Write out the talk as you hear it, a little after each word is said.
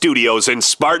studios in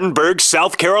Spartanburg,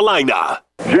 South Carolina.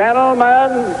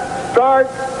 Gentlemen, start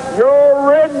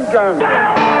your engines.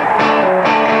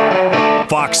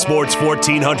 Fox Sports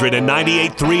 1400 and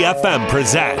 98.3 FM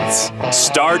presents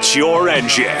Start Your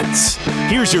Engines.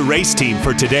 Here's your race team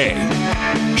for today.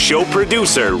 Show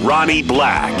producer Ronnie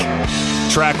Black.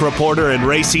 Track reporter and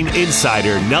racing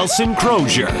insider Nelson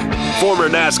Crozier. Former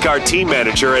NASCAR team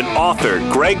manager and author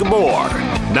Greg Moore.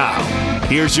 Now,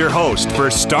 here's your host for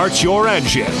Start Your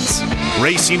Engines,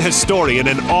 racing historian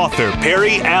and author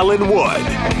Perry Allen Wood.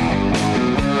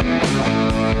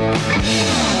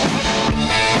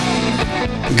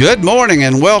 Good morning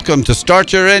and welcome to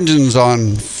Start Your Engines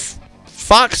on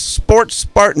Fox Sports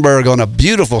Spartanburg on a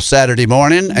beautiful Saturday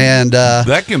morning. And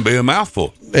that can be a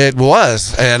mouthful. It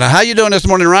was. And how you doing this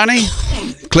morning, Ronnie?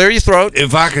 Clear your throat.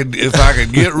 If I could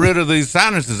get rid of these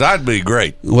sinuses, I'd be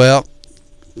great. Well,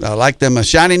 I like them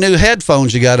shiny new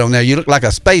headphones you got on there. You look like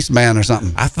a spaceman or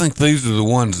something. I think these are the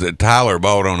ones that Tyler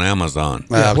bought on Amazon.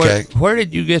 Yeah, okay. Where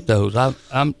did you get those?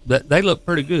 They look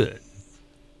pretty good.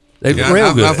 They Yeah,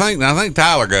 real good. I think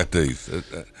Tyler got these.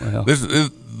 Well.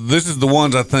 This is the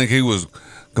ones I think he was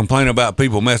complaining about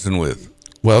people messing with.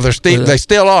 Well, they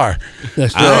still are.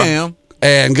 I am.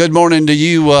 And good morning to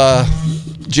you,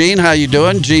 Gene. How you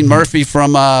doing? Gene Murphy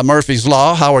from Murphy's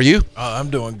Law. How are you? I'm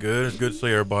doing good. It's good to see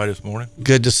everybody this morning.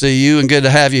 Good to see you and good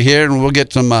to have you here. And we'll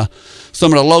get some of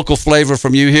the local flavor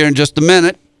from you here in just a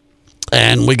minute.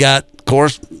 And we got, of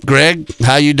course, Greg.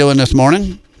 How you doing this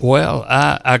morning? Well,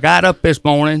 I got up this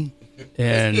morning,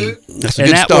 and That's a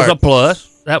good that start. was a plus.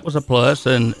 That was a plus,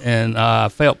 and I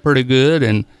felt pretty good,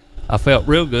 and I felt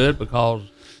real good because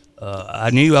I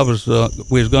knew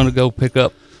we was going to go pick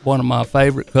up one of my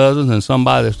favorite cousins and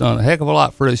somebody that's done a heck of a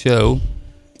lot for the show.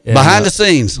 And, Behind the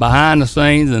scenes. Behind the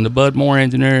scenes, and the Bud Moore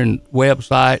Engineering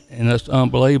website, and that's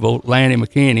unbelievable, Lanny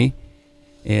McKinney,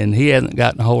 and he hasn't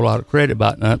gotten a whole lot of credit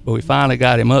about that, but we finally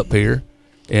got him up here.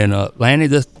 And Lanny,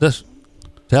 just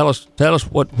tell us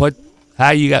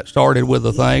how you got started with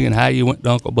the thing and how you went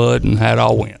to Uncle Bud and how it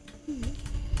all went.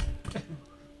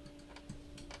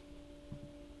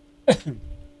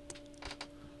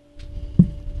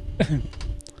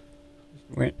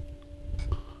 Went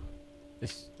to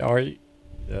start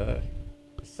the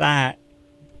site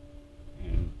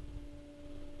and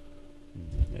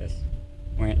just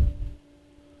went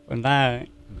from there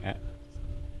and got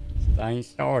things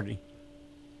started.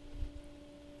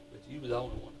 But you was the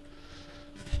only one.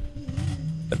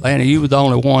 Lanny, you was the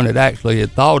only one that actually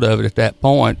had thought of it at that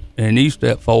point, and you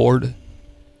stepped forward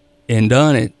and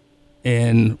done it.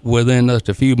 And within just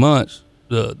a few months,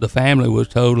 the family was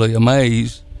totally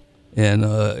amazed, and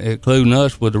including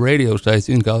us with the radio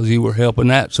station because you were helping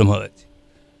that so much.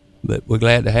 But we're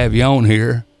glad to have you on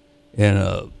here.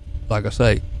 And like I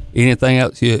say, anything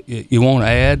else you want to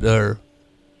add or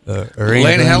anything?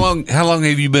 Lanny, how long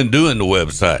have you been doing the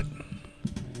website?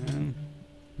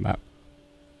 About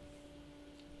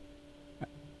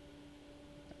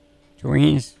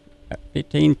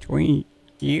 15, 20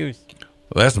 years.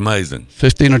 Well, that's amazing.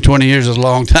 15 or 20 years is a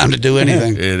long time to do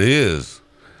anything. It is.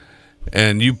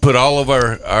 And you put all of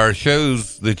our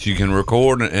shows that you can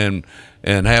record and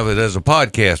have it as a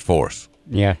podcast for us.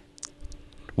 Yeah.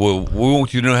 Well, we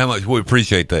want you to know how much we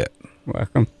appreciate that.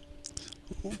 Welcome.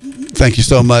 Thank you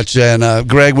so much. And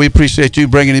Greg, we appreciate you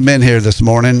bringing him in here this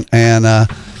morning. And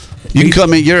you can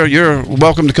come in. You're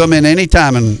welcome to come in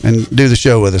anytime and do the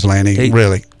show with us, Lanny.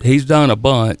 Really. He's done a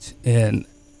bunch, and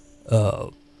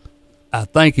I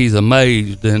think he's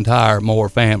amazed the entire Moore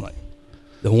family,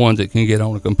 the ones that can get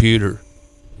on a computer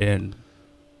and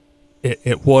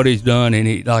at what he's done. And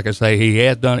he, like I say, he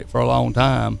has done it for a long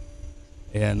time,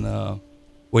 and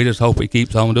we just hope he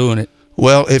keeps on doing it.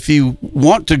 Well, if you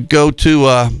want to go to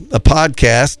a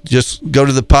podcast, just go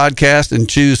to the podcast and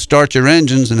choose Start Your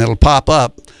Engines, and it'll pop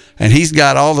up. And he's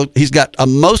got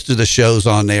most of the shows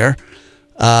on there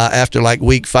after like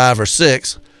week 5 or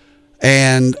 6.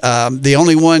 And the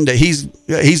only one that he's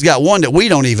got one that we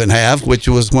don't even have, which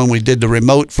was when we did the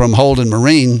remote from Holden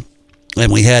Marine,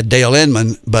 and we had Dale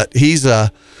Inman. But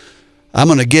I'm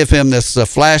going to give him this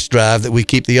flash drive that we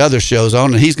keep the other shows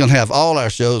on, and he's going to have all our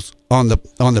shows on the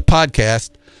podcast,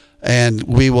 and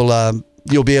we will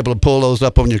you'll be able to pull those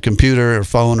up on your computer or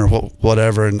phone or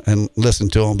whatever and listen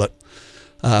to them. But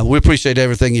we appreciate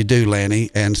everything you do, Lanny.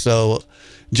 And so,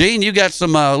 Gene, you got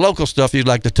some local stuff you'd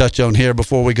like to touch on here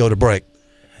before we go to break.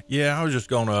 Yeah, I was just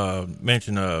going to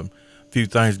mention a few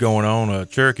things going on.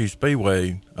 Cherokee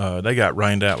Speedway, they got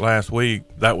rained out last week.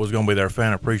 That was going to be their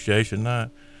fan appreciation night.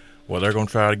 Well, they're going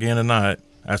to try it again tonight.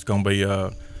 That's going to be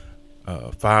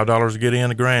 $5 to get in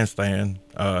the grandstand,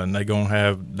 and they're going to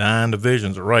have 9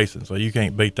 divisions of racing, so you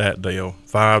can't beat that deal.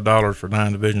 $5 for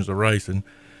 9 divisions of racing.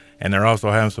 And they're also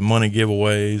having some money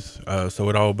giveaways, so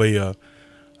it'll all be a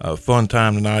fun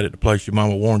time tonight at the place your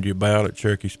mama warned you about at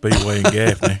Cherokee Speedway in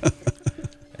Gaffney.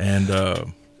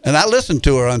 And I listened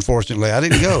to her, unfortunately. I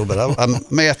didn't go, but I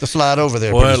may have to slide over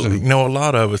there well, pretty soon. you know, a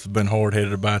lot of us have been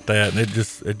hard-headed about that, and it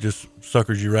just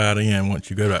suckers you right in once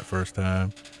you go that first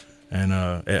time. And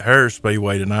at Harris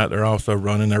Speedway tonight, they're also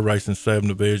running. They're racing 7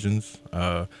 divisions.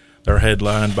 They're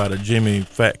headlined by the Jimmy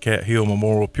Fat Cat Hill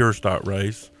Memorial Pure Stock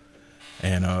Race.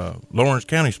 And Lawrence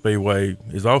County Speedway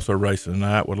is also racing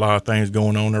tonight with a lot of things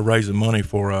going on. They're raising money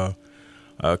for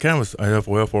for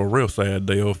a real sad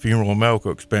deal, funeral and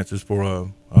medical expenses for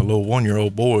a little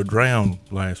 1-year-old boy drowned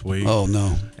last week. Oh,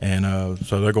 no. And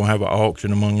so they're going to have an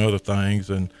auction, among other things.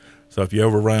 And so if you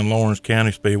ever run Lawrence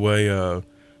County Speedway, they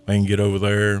can get over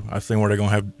there. I've seen where they're going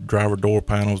to have driver door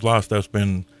panels. A lot of stuff's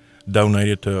been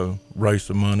donated to raise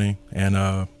some money.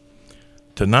 And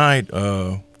tonight,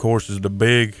 of course, is the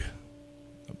big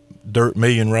Dirt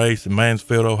Million race in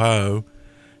Mansfield, Ohio.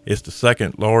 It's the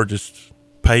second largest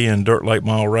paying dirt late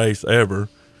mile race ever.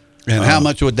 And how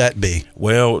much would that be?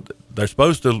 Well, they're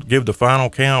supposed to give the final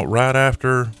count right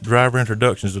after driver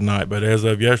introductions tonight, but as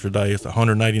of yesterday, it's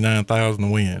 $189,000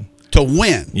 to win. To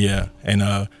win? Yeah, and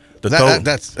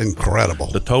that's incredible.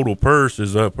 The total purse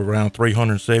is up around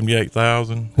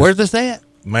 $378,000. Where's this at?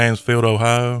 Mansfield,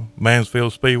 Ohio,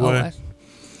 Mansfield Speedway.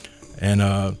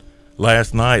 And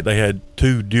last night they had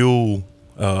 2 dual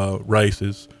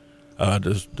races.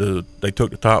 They took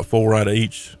the top 4 out of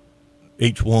each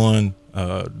one.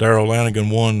 Darrell Lanigan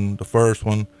won the first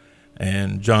one,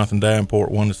 and Jonathan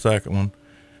Davenport won the second one.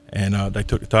 And they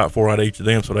took the top 4 out of each of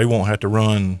them, so they won't have to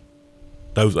run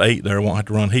those 8 there. Won't have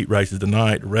to run heat races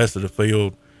tonight. The rest of the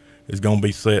field is going to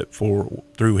be set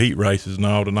through heat races and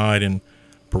all tonight and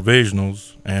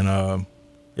provisionals. And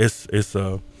it's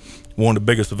one of the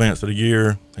biggest events of the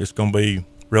year. It's going to be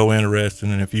real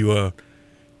interesting. And if you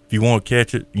want to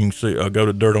catch it, you can see go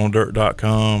to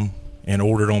dirtondirt.com and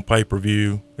order it on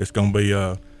pay-per-view. It's going to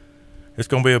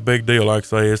be a big deal. Like I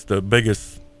say, it's the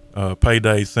biggest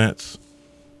payday since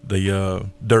the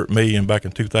Dirt Million back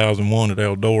in 2001 at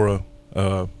Eldora,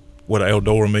 with an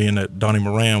Eldora Million that Donnie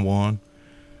Moran won.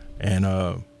 And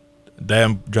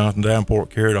Jonathan Davenport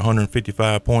carried a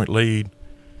 155-point lead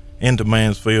into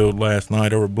Mansfield last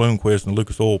night over Bloomquist and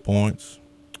Lucas Oil points.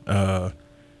 And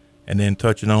then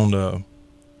touching on the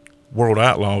World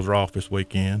Outlaws are off this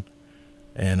weekend.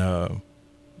 And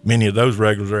many of those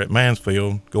regulars are at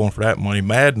Mansfield going for that money.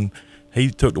 Madden, he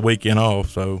took the weekend off,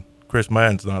 so Chris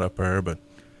Madden's not up there, but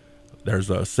there's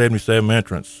 77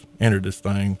 entrants entered this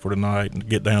thing for tonight and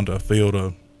get down to a field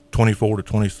of 24 to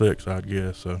 26, I'd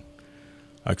guess. So,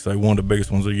 like I say, one of the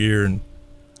biggest ones of the year. And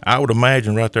I would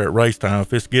imagine right there at race time,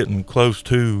 if it's getting close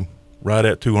to right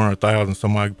at 200,000,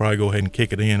 somebody could probably go ahead and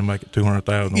kick it in and make it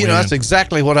 200,000. You know, that's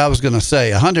exactly what I was going to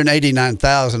say.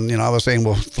 189,000. You know, I was saying,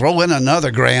 well, throw in another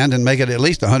grand and make it at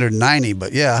least 190.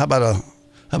 But yeah, how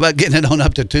about getting it on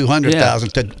up to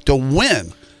 200,000 to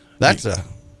win? That's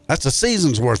a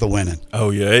season's worth of winning. Oh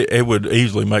yeah, it would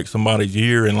easily make somebody's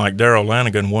year. And like Darrell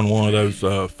Lanigan won one of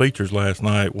those features last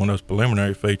night, one of those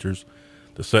preliminary features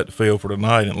to set the field for the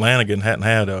night. And Lanigan hadn't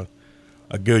had a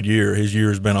good year. His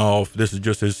year's been off. This is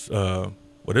just his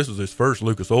this was his first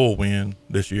Lucas Oil win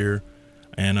this year,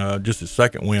 and just his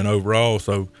second win overall.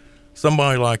 So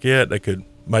somebody like that could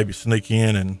maybe sneak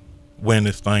in and win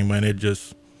this thing, man. It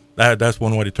just that's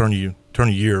one way to turn your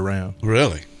year around.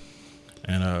 Really.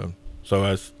 And so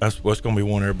that's what's going to be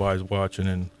one everybody's watching,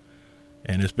 and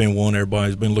it's been one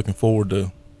everybody's been looking forward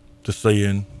to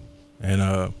seeing,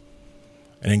 and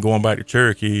then going back to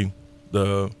Cherokee,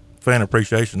 the Fan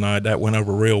Appreciation Night, that went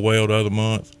over real well the other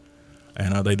month,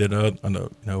 and they did a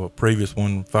previous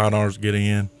one, $5 to get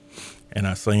in, and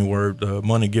I seen where the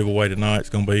money giveaway tonight's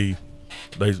going to be,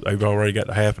 they've already got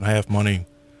the half and half money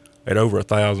at over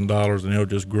 $1,000, and it'll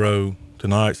just grow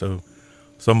tonight. So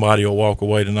somebody will walk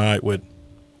away tonight with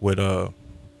over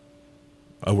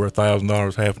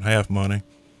 $1,000 half and half money.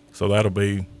 So that'll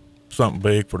be something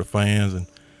big for the fans, and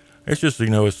it's just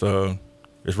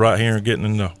it's right here and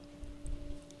getting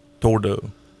toward the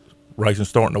racing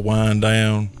starting to wind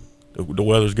down. The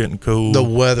weather's getting cool. The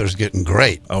weather's getting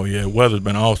great. Oh yeah, weather's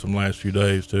been awesome the last few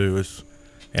days too.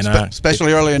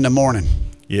 Especially early in the morning.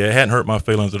 Yeah, it hadn't hurt my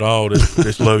feelings at all.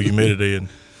 This low humidity, and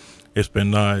it's been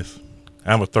nice.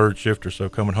 I'm a third shifter, so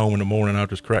coming home in the morning, I'll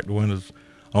just crack the windows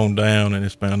on down, and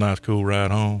it's been a nice cool ride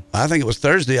home. I think it was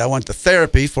Thursday. I went to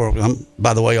therapy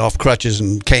by the way, off crutches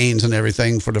and canes and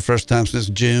everything for the first time since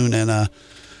June, and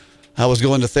I was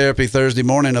going to therapy Thursday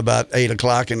morning about 8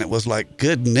 o'clock, and it was like,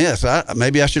 goodness,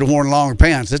 maybe I should have worn longer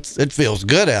pants. It feels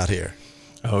good out here.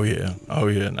 Oh yeah.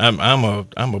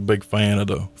 I'm a big fan of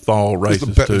the fall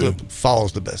races too.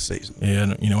 Fall's the best season. Yeah,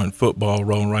 and in football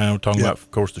rolling around, we're talking about,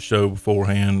 of course, the show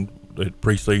beforehand that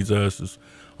precedes us is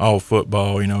all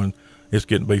football. And it's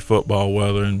getting to be football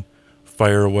weather and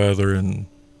fair weather, and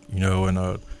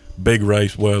and big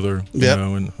race weather.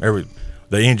 And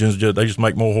the engines just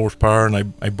make more horsepower,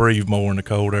 and they breathe more in the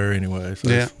cold air anyway. So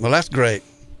yeah, well, that's great.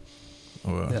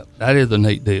 Yeah, that is a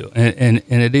neat deal, and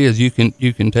it is. You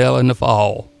can tell in the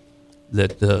fall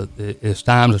that it's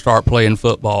time to start playing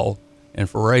football, and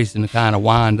for racing to kind of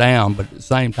wind down. But at the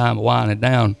same time of winding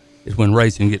down is when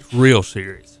racing gets real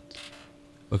serious,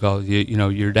 because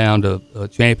you're down to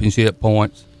championship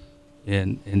points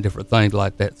and different things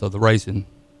like that. So the racing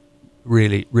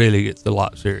really gets a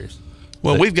lot serious.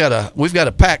 Well, we've got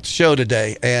a packed show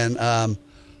today, and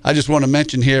I just want to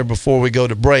mention here before we go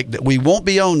to break that we won't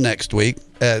be on next week.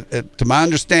 To my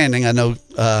understanding, I know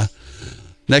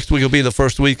next week will be the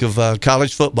first week of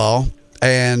college football,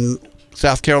 and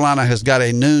South Carolina has got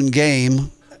a noon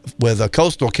game with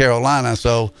Coastal Carolina,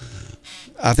 so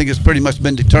I think it's pretty much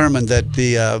been determined that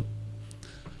the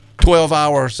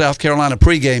 12-hour South Carolina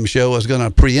pregame show is going to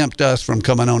preempt us from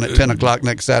coming on at 10 o'clock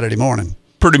next Saturday morning.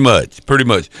 Pretty much.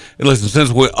 And listen,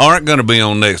 since we aren't going to be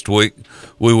on next week,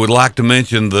 we would like to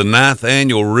mention the 9th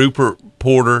annual Rupert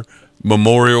Porter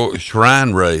Memorial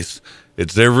Shrine Race.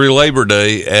 It's every Labor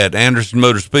Day at Anderson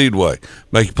Motor Speedway.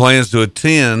 Make your plans to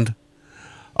attend.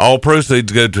 All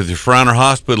proceeds go to the Shriner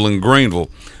Hospital in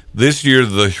Greenville. This year,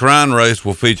 the Shrine Race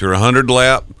will feature a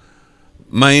 100-lap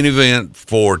main event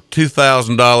for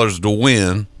 $2,000 to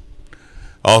win.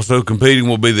 Also competing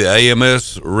will be the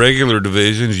AMS regular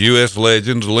divisions, U.S.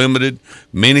 Legends, Limited,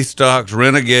 Mini Stocks,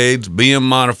 Renegades, BM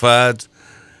Modifieds,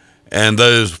 and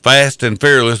those fast and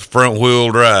fearless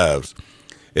front-wheel drives.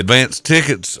 Advanced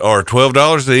tickets are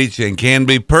 $12 each and can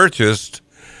be purchased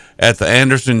at the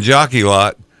Anderson Jockey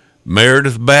Lot,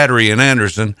 Meredith Battery in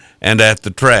Anderson, and at the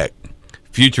track.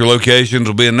 Future locations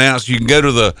will be announced. You can go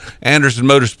to the Anderson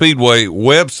Motor Speedway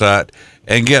website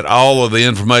and get all of the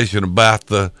information about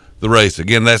the race.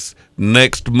 Again, that's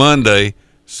next Monday,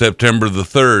 September the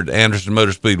 3rd, Anderson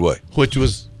Motor Speedway. Which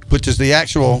is the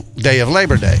actual day of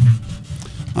Labor Day.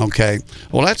 Okay.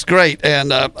 Well, that's great.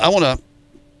 And I want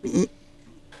to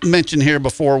mention here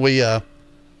before we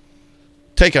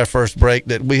take our first break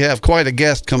that we have quite a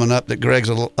guest coming up that Greg's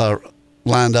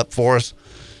lined up for us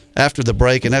after the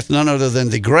break, and that's none other than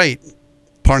the great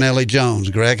Parnelli Jones.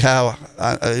 Greg, how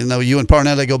I know you and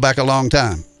Parnelli go back a long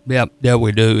time. Yeah,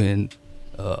 we do, and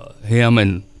him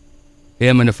and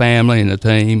the family and the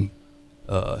team.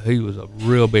 He was a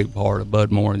real big part of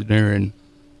Budmore Engineering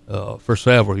for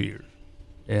several years,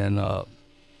 and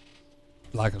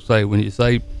like I say, when you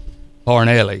say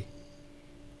Parnelli,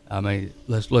 I mean,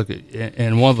 let's look at,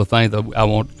 and one of the things that I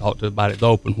want to talk to about is the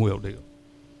open wheel deal.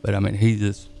 But I mean,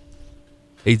 he's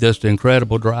just an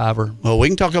incredible driver. Well, we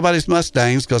can talk about his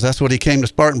Mustangs because that's what he came to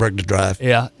Spartanburg to drive.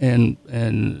 Yeah,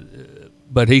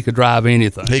 but he could drive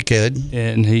anything. He could,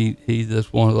 and he's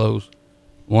just one of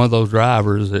those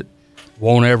drivers that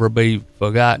won't ever be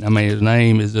forgotten. I mean, his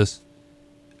name is just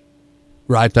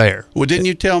right there. Well, didn't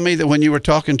you tell me that when you were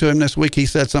talking to him this week, he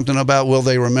said something about will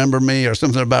they remember me or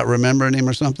something about remembering him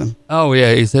or something? Oh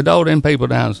yeah, he said, "Oh, them people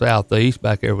down southeast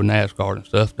back there with NASCAR and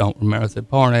stuff don't remember." I said,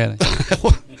 "Parnelli."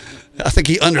 I think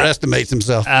he underestimates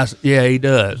himself. Yeah, he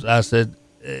does. I said,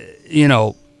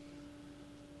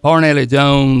 Parnelli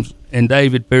Jones and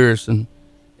David Pearson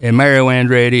and Mario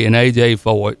Andretti and A.J.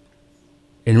 Foyt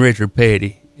and Richard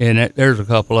Petty, and there's a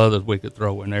couple others we could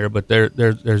throw in there, but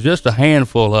there's just a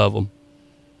handful of them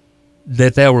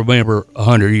that they'll remember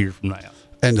 100 years from now.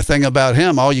 And the thing about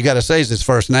him, all you got to say is his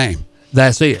first name.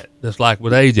 That's it. Just like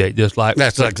with A.J., just like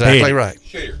that's exactly Petty. Right.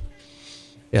 Share.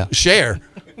 Yeah. Share.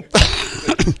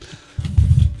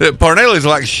 Parnelli's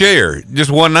like Cher. Just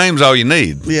one name's all you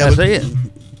need. Yeah, that's it.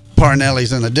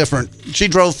 Parnelli's in a different. She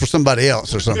drove for somebody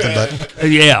else or something, but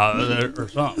or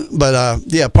something. But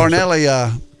yeah,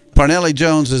 Parnelli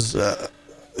Jones is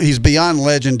he's beyond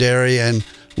legendary, and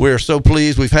we're so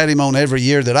pleased. We've had him on every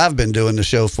year that I've been doing the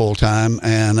show full time,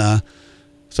 and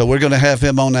so we're going to have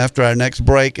him on after our next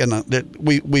break. And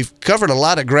we've covered a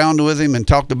lot of ground with him and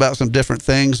talked about some different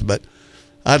things, but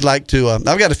I'd like to, I've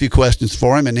got a few questions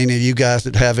for him, and any of you guys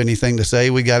that have anything to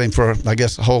say, we got him for, I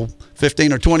guess, a whole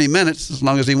 15 or 20 minutes, as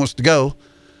long as he wants to go.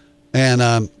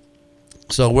 And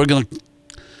so we're going to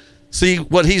see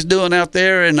what he's doing out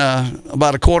there in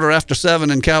about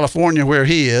 7:15 in California where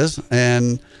he is.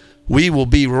 And we will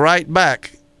be right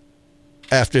back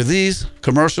after these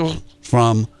commercials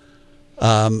from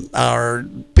Our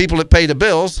people that pay the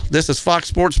bills, this is Fox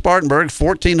Sports Spartanburg,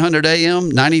 1400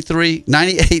 AM,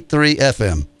 98.3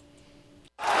 FM.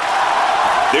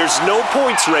 There's no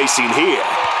points racing here.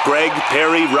 Greg,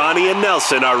 Perry, Ronnie, and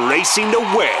Nelson are racing to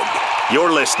win.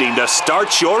 You're listening to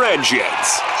Start Your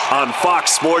Engines on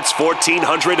Fox Sports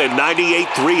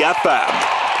 1498.3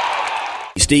 FM.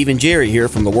 Steve and Jerry here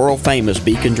from the world-famous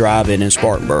Beacon Drive-In in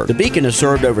Spartanburg. The Beacon has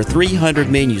served over 300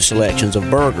 menu selections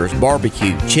of burgers,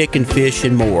 barbecue, chicken, fish,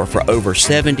 and more for over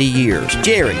 70 years.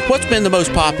 Jerry, what's been the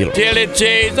most popular? Chili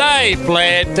cheese,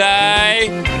 flat tie.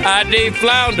 I do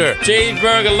flounder.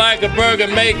 Cheeseburger like a burger,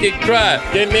 make it cry.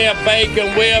 Give me a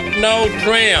bacon whip, no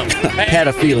trim. Had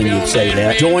a feeling you'd say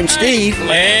that. Join Steve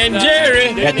and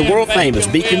Jerry at the world-famous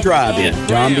Beacon Drive-In,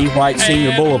 John B. White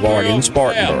Senior Boulevard in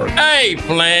Spartanburg. Hey,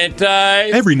 flat tie.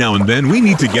 Every now and then, we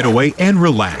need to get away and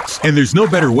relax, and there's no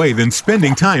better way than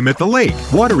spending time at the lake.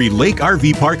 Watery Lake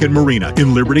RV Park and Marina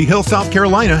in Liberty Hill, South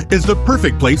Carolina is the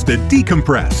perfect place to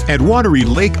decompress. At Watery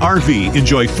Lake RV,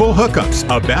 enjoy full hookups,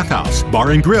 a bathhouse, bar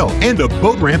and grill, and a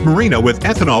boat ramp marina with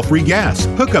ethanol-free gas.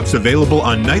 Hookups available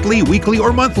on nightly, weekly,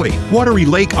 or monthly. Watery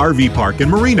Lake RV Park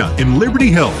and Marina in Liberty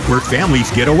Hill, where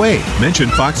families get away. Mention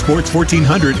Fox Sports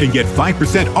 1400 and get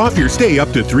 5% off your stay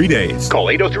up to 3 days. Call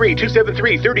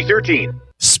 803-273-3013.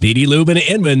 Speedy Lube in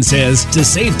Inman says to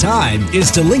save time is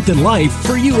to lengthen life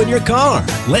for you and your car.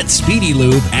 Let Speedy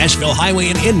Lube, Asheville Highway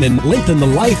in Inman, lengthen the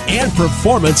life and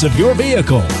performance of your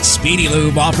vehicle. Speedy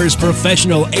Lube offers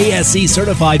professional ASE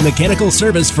certified mechanical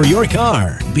service for your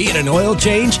car. Be it an oil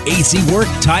change, AC work,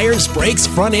 tires, brakes,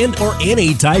 front end, or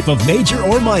any type of major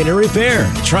or minor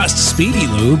repair. Trust Speedy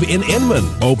Lube in Inman.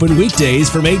 Open weekdays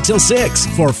from 8 till 6.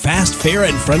 For fast, fair,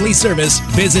 and friendly service,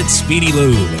 visit Speedy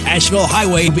Lube, Asheville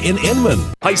Highway in Inman.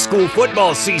 High school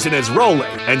football season is rolling,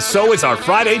 and so is our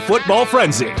Friday Football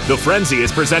Frenzy. The Frenzy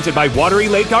is presented by Watery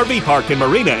Lake RV Park and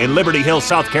Marina in Liberty Hill,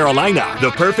 South Carolina. The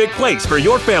perfect place for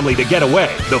your family to get away.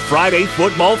 The Friday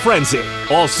Football Frenzy.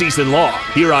 All season long,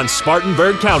 here on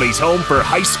Spartanburg County's home for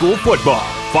high school football.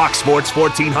 Fox Sports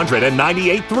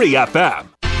 1498.3 FM.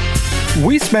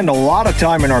 We spend a lot of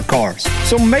time in our cars,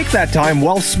 so make that time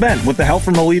well spent with the help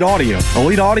from Elite Audio.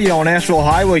 Elite Audio on Asheville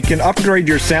Highway can upgrade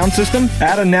your sound system,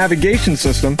 add a navigation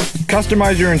system,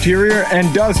 customize your interior,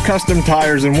 and does custom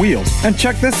tires and wheels. And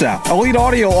check this out. Elite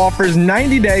Audio offers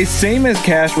 90 days same as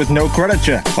cash with no credit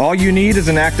check. All you need is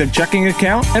an active checking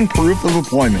account and proof of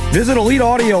employment. Visit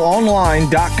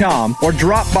EliteAudioOnline.com or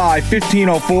drop by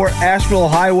 1504 Asheville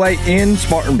Highway in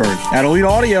Spartanburg. At Elite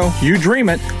Audio, you dream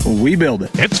it, we build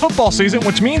it. It's football season,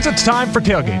 which means it's time for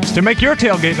tailgates. To make your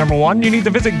tailgate number one, you need to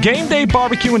visit Game Day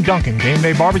Barbecue in Duncan. Game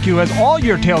Day Barbecue has all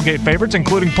your tailgate favorites,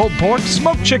 including pulled pork,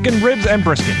 smoked chicken, ribs, and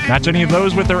brisket. Match any of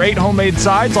those with their 8 homemade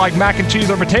sides like mac and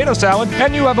cheese or potato salad,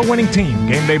 and you have a winning team.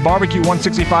 Game Day Barbecue,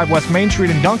 165 West Main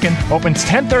Street in Duncan, opens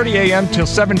 10:30 a.m. till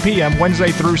 7 p.m.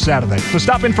 Wednesday through Saturday. So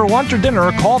stop in for lunch or dinner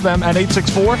or call them at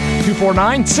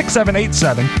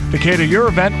 864-249-6787 to cater your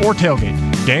event or tailgate.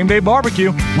 Game Day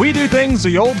Barbecue, we do things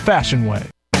the old-fashioned way.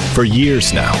 For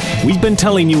years now, we've been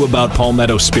telling you about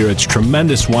Palmetto Spirit's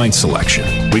tremendous wine selection.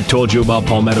 We've told you about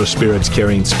Palmetto Spirits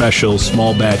carrying special,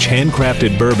 small batch,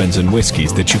 handcrafted bourbons and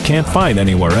whiskeys that you can't find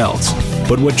anywhere else.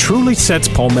 But what truly sets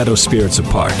Palmetto Spirits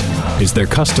apart is their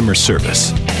customer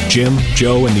service. Jim,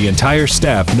 Joe, and the entire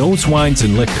staff knows wines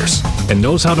and liquors and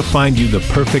knows how to find you the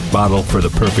perfect bottle for the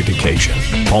perfect occasion.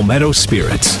 Palmetto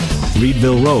Spirits,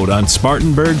 Reedville Road on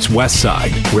Spartanburg's west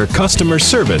side, where customer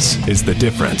service is the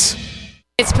difference.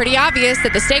 It's pretty obvious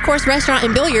that the Steak Horse Restaurant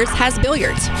and Billiards has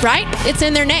billiards, right? It's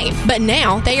in their name. But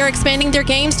now they are expanding their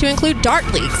games to include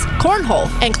dart leagues, cornhole,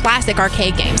 and classic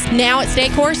arcade games. Now at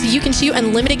Steak Horse, you can shoot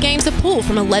unlimited games of pool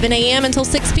from 11 a.m. until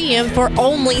 6 p.m. for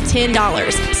only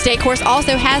 $10. Steak Horse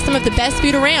also has some of the best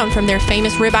food around, from their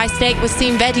famous ribeye steak with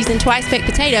steamed veggies and twice baked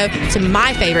potato to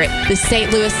my favorite, the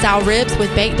St. Louis style ribs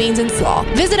with baked beans and slaw.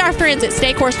 Visit our friends at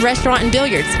Steak Horse Restaurant and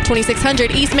Billiards, 2600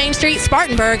 East Main Street,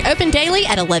 Spartanburg, open daily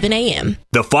at 11 a.m.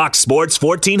 The Fox Sports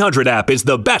 1400 app is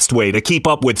the best way to keep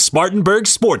up with Spartanburg's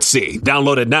sports scene.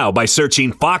 Download it now by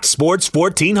searching Fox Sports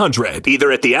 1400,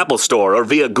 either at the Apple Store or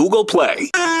via Google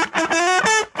Play.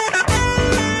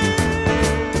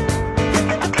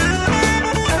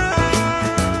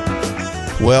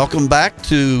 Welcome back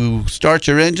to Start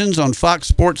Your Engines on Fox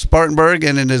Sports Spartanburg,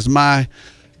 and it is my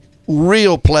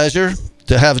real pleasure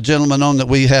to have a gentleman on that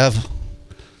we have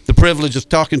the privilege of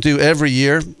talking to every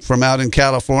year from out in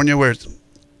California, where it's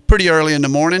pretty early in the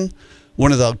morning.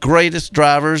 One of the greatest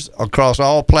drivers across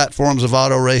all platforms of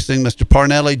auto racing, Mr.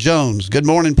 Parnelli Jones. Good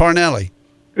morning, Parnelli.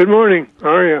 Good morning.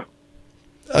 How are you?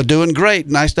 Doing great.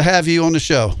 Nice to have you on the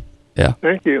show. Yeah.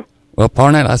 Thank you. Well,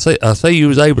 Parnelli, I see you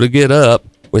was able to get up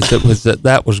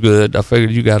that was good. I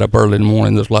figured you got up early in the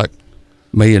morning, just like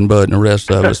me and Bud and the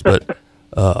rest of us. But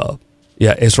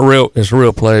yeah, it's a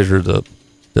real pleasure to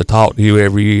talk to you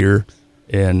every year,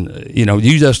 and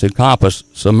you just accomplish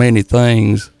so many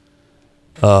things.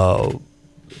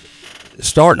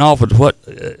 Starting off with what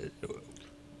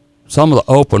some of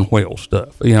the open wheel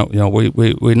stuff. We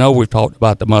know we've talked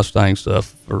about the Mustang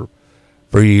stuff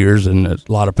for years, and a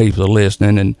lot of people are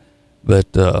listening. But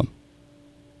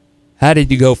how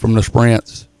did you go from the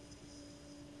sprints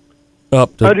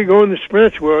up to? How did you go in the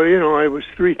sprints? Well, I was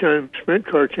 3-time sprint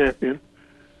car champion,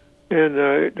 and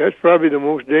that's probably the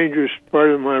most dangerous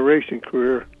part of my racing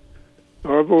career.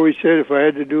 I've always said if I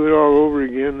had to do it all over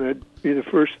again, that'd be the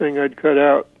first thing I'd cut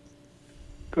out,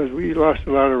 because we lost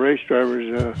a lot of race drivers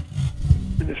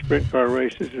in the sprint car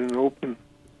races and open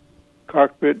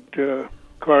cockpit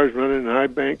cars running high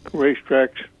bank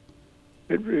racetracks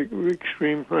at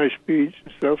extreme high speeds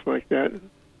and stuff like that. And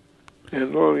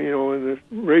and the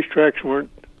racetracks weren't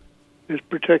as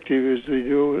protective as they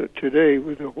do today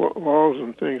with the walls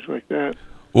and things like that.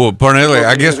 Well, Parnelli,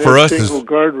 I guess for us single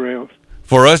guardrails.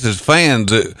 For us as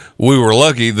fans, we were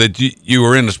lucky that you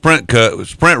were in the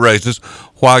sprint races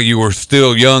while you were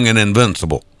still young and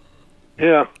invincible.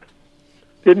 Yeah,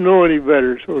 didn't know any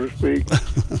better, so to speak.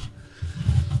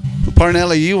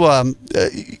 Parnelli,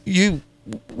 you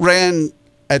ran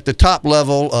at the top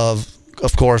level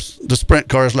of course, the sprint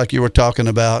cars like you were talking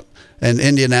about, and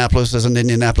Indianapolis as an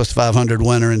Indianapolis 500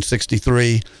 winner in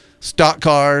 '63, stock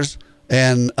cars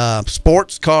and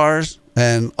sports cars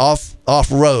and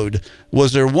off-road.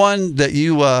 Was there one that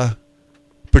you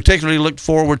particularly looked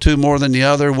forward to more than the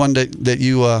other? One that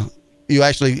you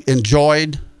actually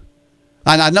enjoyed?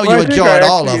 And I know you enjoyed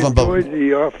all of them, but I enjoyed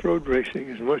the off-road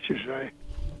racing as much as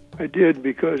I did,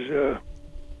 because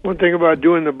one thing about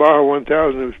doing the Baja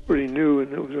 1000, it was pretty new,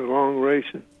 and it was a long race,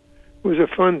 and it was a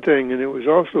fun thing, and it was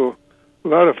also a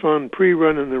lot of fun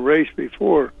pre-running the race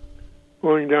before,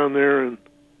 going down there and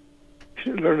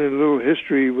learning a little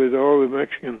history with all the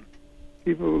Mexican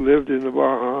people who lived in the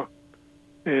Baja,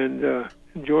 and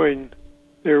enjoying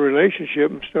their relationship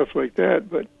and stuff like that.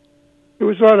 But it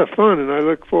was a lot of fun, and I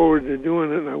look forward to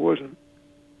doing it, and it wasn't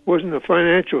a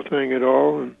financial thing at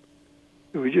all, and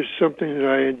it was just something that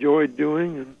I enjoyed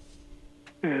doing,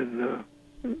 and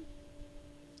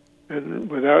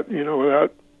without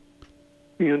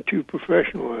being too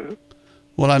professional at it.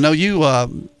 Well, I know you.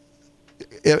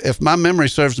 If my memory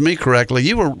serves me correctly,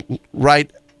 you were right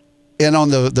in on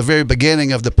the very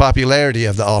beginning of the popularity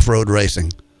of the off-road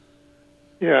racing.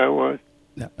 Yeah, I was.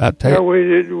 We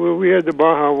had the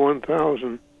Baja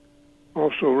 1000.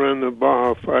 Also ran the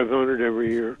Baja 500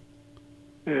 every year.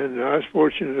 And I was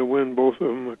fortunate to win both of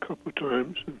them a couple of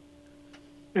times.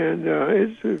 And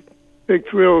it's a big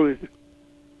thrill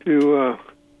to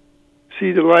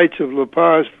see the lights of La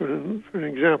Paz, for an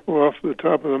example, off the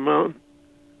top of the mountain.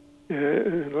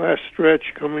 Last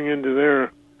stretch coming into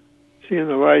there, seeing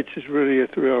the lights is really a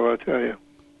thrill, I'll tell you.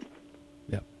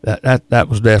 Yeah, that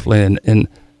was definitely, and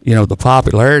the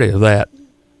popularity of that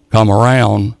come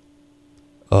around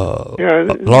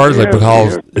largely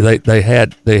because they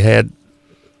had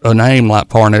a name like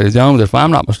Parnelli Jones. If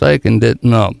I'm not mistaken,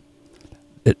 didn't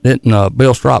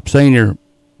Bill Strop Sr.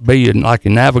 be like a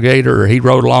navigator, or he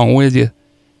rode along with you?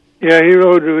 Yeah, he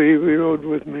rode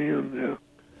with me, and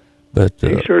but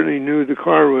he certainly knew the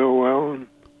car real well,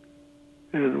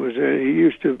 and was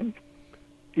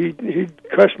he'd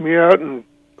cuss me out and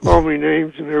call me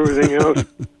names and everything else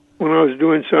when I was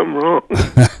doing something wrong.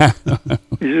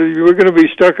 He said, "You were going to be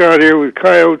stuck out here with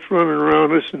coyotes running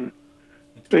around us and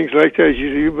things like that.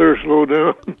 You better slow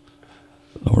down."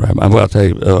 All right. I'll tell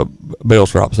you, Bill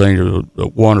Strop Sr. was a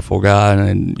wonderful guy,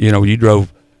 and you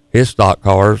drove his stock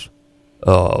cars,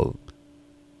 the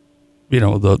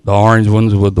orange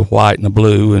ones with the white and the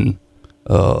blue, and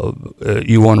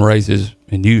you won races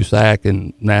in USAC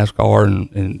and NASCAR,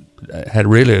 and had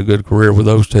really a good career with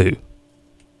those two.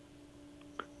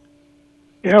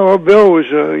 Yeah, well, Bill was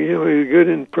he was good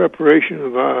in preparation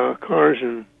of cars,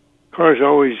 and cars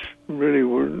always really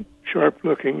were sharp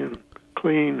looking and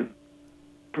clean and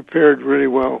prepared really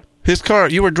well. His car,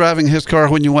 you were driving his car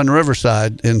when you won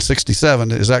Riverside in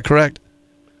 '67. Is that correct?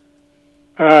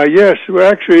 Yes,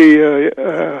 well, actually,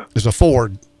 it's a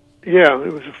Ford. Yeah,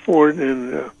 it was a Ford,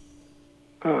 and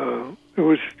it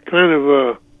was kind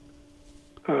of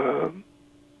a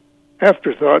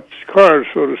afterthought car,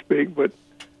 so to speak. But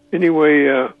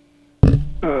anyway,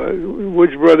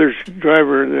 Woods Brothers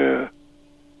driver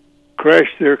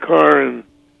crashed their car, and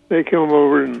they came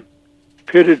over and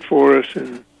pitted for us,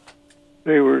 and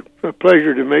they were a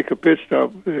pleasure to make a pit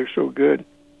stop. They're so good.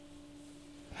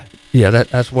 Yeah,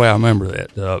 that's the way I remember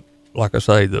that. Like I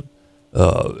say,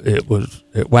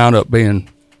 it wound up being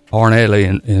Parnelli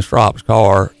and Strop's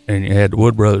car, and you had the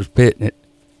Wood Brothers pitting it,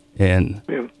 and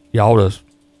y'all just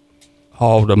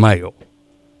hauled the mail.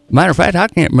 Matter of fact, I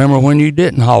can't remember when you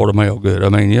didn't haul the mail good. I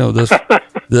mean,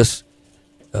 this.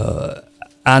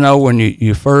 I know when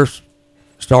you first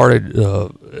started,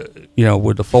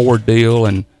 with the Ford deal,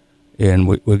 and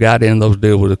we got in those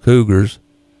deals with the Cougars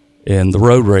and the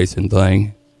road racing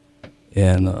thing,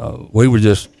 and we were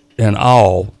just in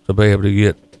awe to be able to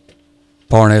get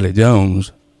Parnelli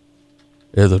Jones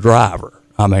as a driver.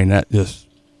 I mean, that just,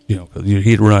 because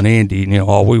he'd run Indy, and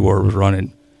all we were was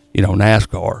running,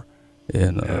 NASCAR,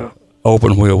 and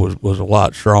open wheel was a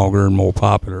lot stronger and more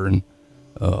popular, and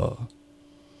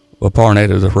Parnelli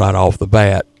was right off the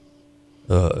bat.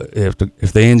 If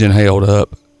the engine held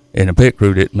up and the pit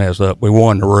crew didn't mess up, we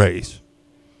won the race,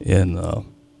 and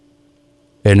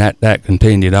that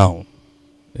continued on,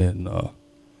 and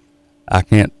I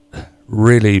can't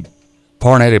really.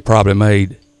 Parnelli probably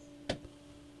made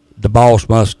the Boss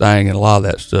Mustang and a lot of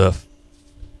that stuff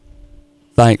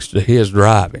thanks to his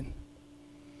driving.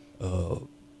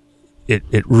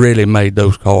 It really made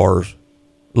those cars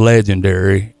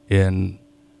legendary, and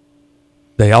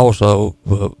they also,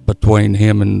 between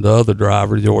him and the other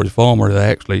driver, George Fulmer,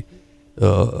 they actually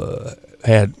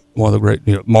had one of the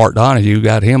great, Mark Donahue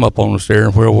got him up on the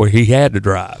steering wheel where he had to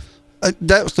drive.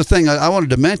 That was the thing I wanted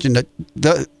to mention, that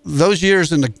those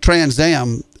years in the Trans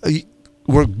Am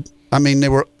were, they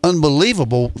were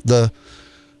unbelievable. The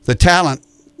talent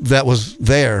that was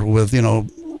there with,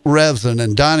 Revson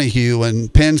and Donahue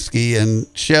and Penske and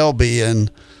Shelby, and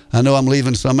I know I'm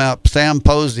leaving some out, Sam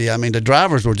Posey. I mean, the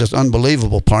drivers were just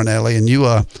unbelievable, Parnelli, and you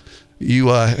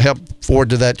helped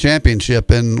Ford to that championship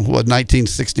in,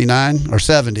 1969 or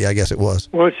 70, I guess it was.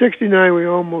 Well, in 69 we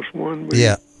almost won.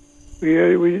 Firestone,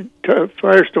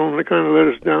 they kind of let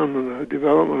us down in the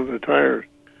development of the tires.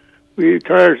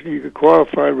 Tires you could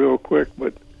qualify real quick,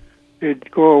 but they'd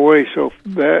go away so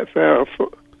fast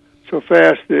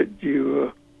that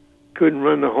you couldn't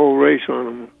run the whole race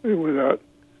on them without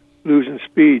losing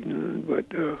speed. But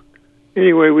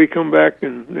anyway, we come back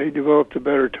and they developed a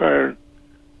better tire. And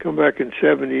come back in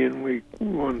 70 and we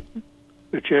won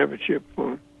the championship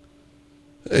for them.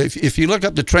 If you look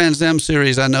up the Trans Am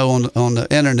series, I know on the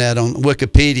internet, on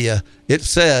Wikipedia, it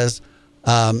says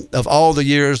of all the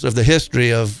years of the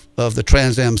history of the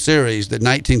Trans Am series, that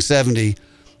 1970,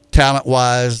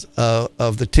 talent-wise,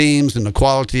 of the teams and the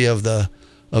quality of the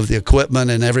equipment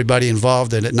and everybody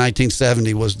involved in it,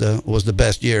 1970 was the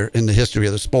best year in the history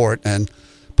of the sport, and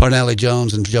Parnelli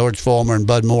Jones and George Fulmer and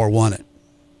Bud Moore won it.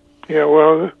 Yeah,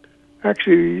 well,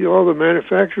 actually, all the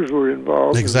manufacturers were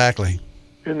involved. Exactly.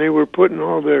 And they were putting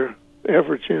all their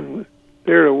efforts in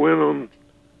there to win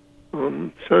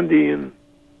on Sunday and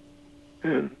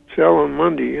sell on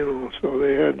Monday, so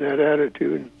they had that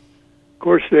attitude. Of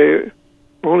course, they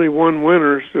only one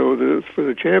winner for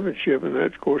the championship, and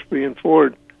that, of course, being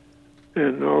Ford.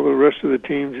 And all the rest of the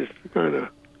teams just kind of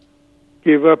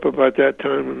gave up about that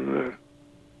time, and the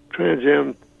Trans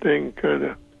Am thing kind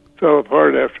of fell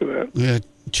apart after that. Yeah,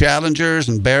 Challengers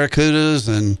and Barracudas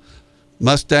and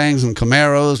Mustangs and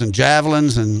Camaros and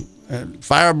Javelins and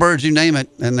Firebirds, you name it,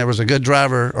 and there was a good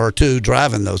driver or two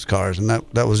driving those cars, and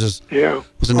that was just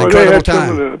was an incredible they had time.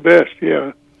 Some of the best, yeah.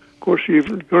 Of course,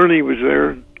 Gurney was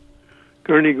there.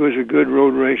 Gurney was a good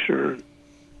road racer.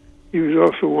 He was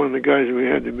also one of the guys we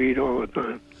had to beat all the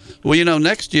time. Well,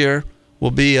 next year will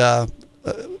be the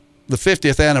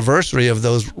 50th anniversary of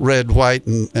those red, white,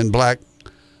 and black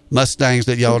Mustangs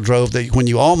that y'all drove when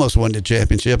you almost won the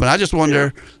championship. And I just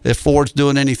wonder if Ford's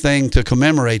doing anything to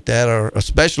commemorate that, or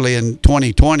especially in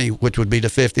 2020, which would be the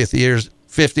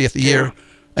 50th year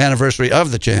anniversary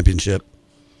of the championship.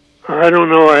 I don't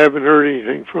know. I haven't heard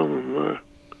anything from them.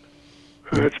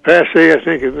 It's passé, I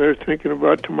think, if they're thinking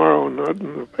about tomorrow and not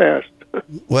in the past.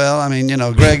 Well,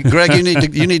 Greg,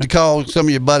 you need to call some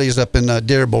of your buddies up in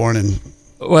Dearborn and.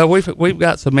 Well, we've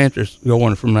got some interest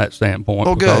going from that standpoint.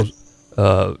 Oh, good. Because,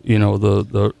 the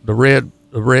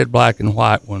red, black, and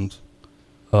white ones,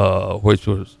 which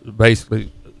was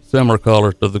basically similar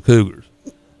color to the Cougars,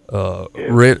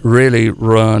 really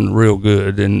run real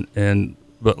good.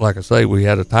 But like I say, we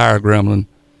had a tire gremlin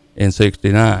in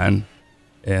 '69,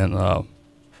 and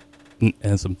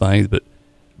some things. But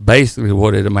basically,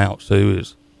 what it amounts to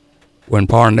is when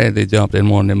Parnelli jumped in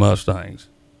one of the Mustangs,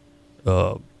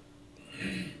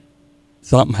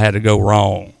 something had to go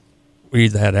wrong. We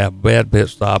either had to have a bad pit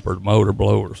stop or the motor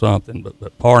blow or something.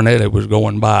 But Parnelli was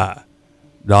going by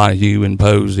Donahue and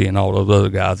Posey and all those other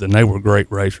guys, and they were great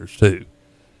racers too.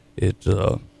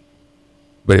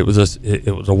 but it was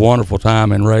it was a wonderful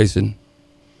time in racing,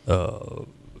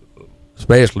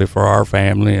 especially for our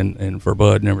family and for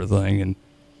Bud and everything. And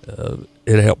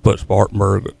it helped put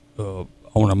Spartanburg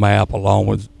on a map along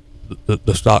with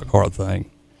the stock car thing.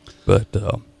 But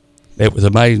it was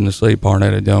amazing to see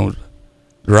Parnelli Jones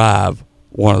drive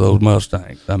one of those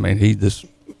Mustangs. I mean, he just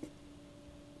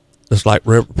like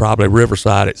probably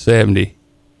Riverside at 70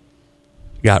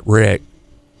 got wrecked,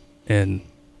 and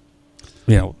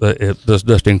it was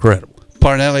just incredible.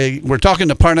 Parnelli, we're talking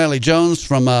to Parnelli Jones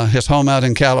from his home out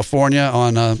in California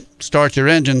on Start Your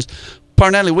Engines.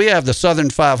 Parnelli, we have the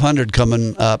Southern 500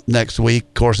 coming up next week.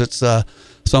 Of course, it's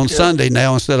on Sunday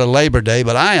now instead of Labor Day,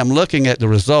 but I am looking at the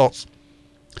results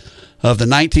of the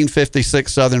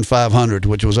 1956 Southern 500,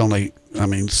 which was only,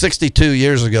 62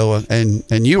 years ago, and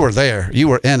you were there. You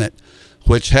were in it,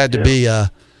 which had to be,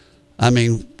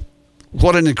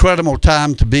 what an incredible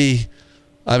time to be.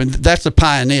 That's a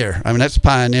pioneer. That's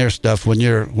pioneer stuff when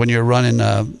you're running,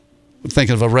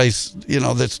 thinking of a race,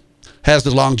 that has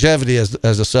the longevity as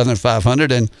a Southern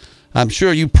 500. And I'm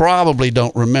sure you probably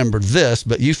don't remember this,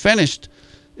 but you finished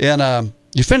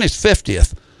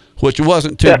 50th, which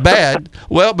wasn't too bad.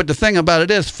 Well, but the thing about it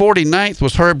is 49th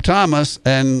was Herb Thomas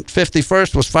and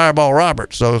 51st was Fireball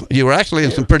Roberts. So you were actually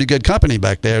in some pretty good company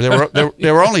back there.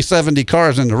 There were only 70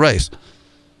 cars in the race.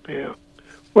 Yeah.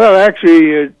 Well,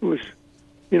 actually, it was,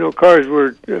 cars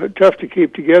were tough to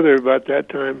keep together about that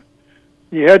time.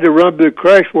 You had to rub the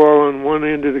crash wall on one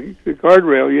end of the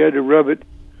guardrail. You had to rub it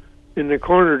in the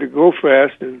corner to go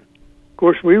fast. And, of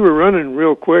course, we were running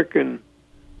real quick, and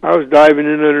I was diving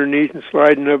in underneath and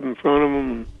sliding up in front of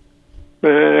them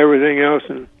and everything else.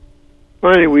 And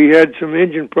finally, we had some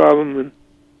engine problem, and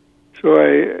so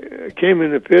I came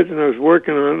in the pit, and I was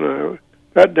working on it.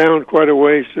 I got down quite a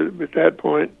ways at that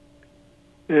point.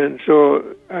 And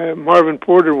so Marvin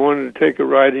Porter wanted to take a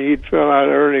ride, and he'd fell out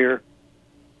earlier.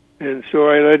 And so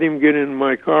I let him get in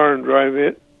my car and drive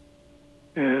it.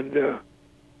 And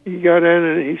he got in,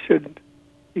 and he said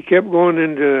he kept going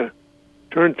into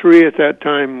turn 3 at that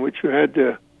time, which had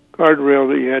the guardrail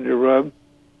that you had to rub.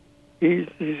 He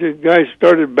said, guys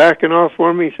started backing off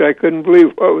for me, so I couldn't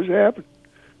believe what was happening.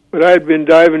 But I had been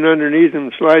diving underneath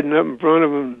him, sliding up in front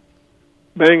of him,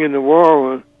 banging the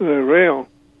wall, the rail,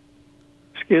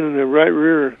 skinning the right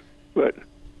rear. But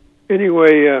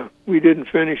anyway, we didn't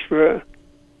finish for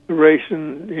the race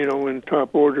in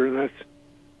top order, and that's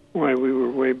why we were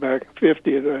way back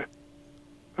 50th.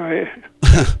 I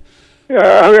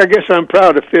guess I'm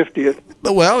proud of 50th.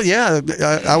 Well, yeah,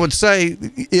 I would say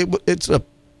it's a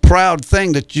proud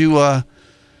thing that you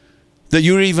that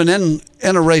you're even in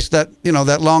a race that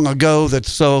that long ago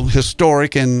that's so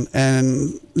historic, and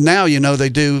now they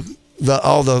do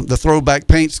all the throwback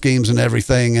paint schemes and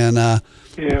everything, and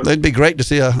it'd be great to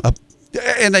see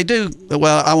and they do.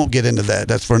 Well, I won't get into that.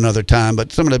 That's for another time.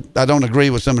 But I don't agree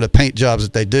with some of the paint jobs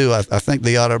that they do. I think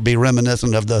they ought to be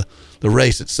reminiscent of the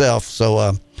race itself.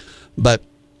 So. But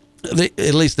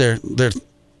at least they're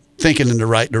thinking in the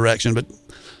right direction. But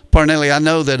Parnelli, I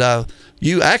know that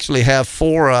you actually have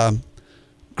 4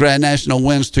 Grand National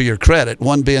wins to your credit.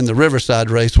 One being the Riverside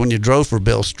race when you drove for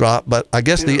Bill Strop. But I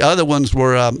guess the other ones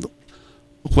were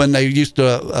when they used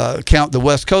to count the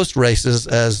West Coast races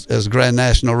as Grand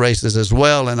National races as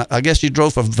well. And I guess you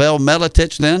drove for Vel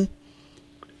Meletich then.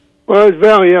 Well, it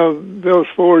was Vel's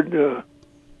Ford.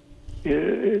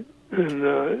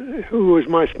 And who was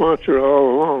my sponsor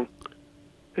all along,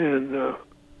 and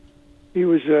he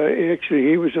was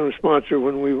he was a sponsor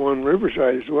when we won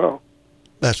Riverside as well.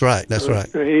 That's right.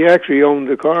 He actually owned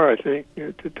the car, I think,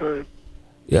 at the time.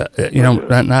 Yeah,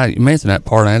 now you mentioned that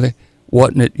part, Andy.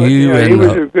 Wasn't it you? Yeah, he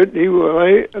was a good.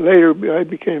 Later, I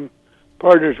became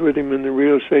partners with him in the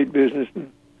real estate business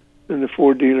and the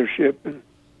Ford dealership and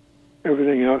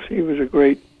everything else. He was a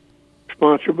great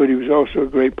sponsor, but he was also a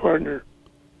great partner.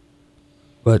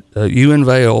 But you and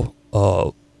Vail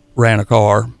ran a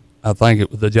car. I think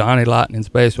it was the Johnny Lightning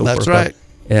Special. That's right.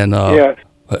 And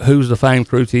who's the famed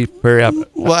crew chief? Perry?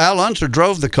 Well, Al Unser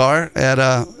drove the car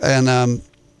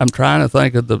I'm trying to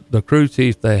think of the crew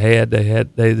chief they had.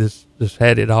 They just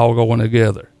had it all going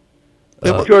together.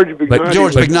 George Bignotti.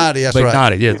 George Bignotti, that's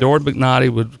right. Yeah, George Bignotti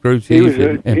was crew chief,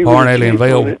 and Parnelli and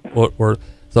Vail were.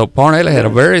 So Parnelli had a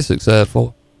very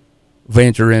successful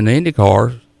venture in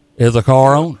IndyCars as a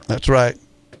car owner. That's right.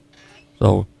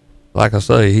 So, like I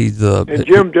say, he's and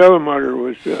Jim Delamarter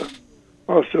was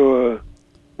also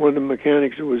one of the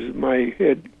mechanics that was my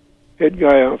head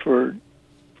guy out for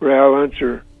Al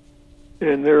Unser,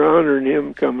 and they're honoring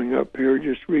him coming up here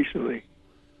just recently.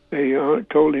 They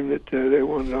told him that they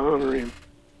wanted to honor him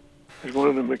as one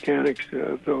of the mechanics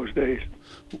of those days.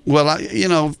 Well,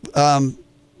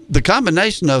 the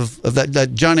combination of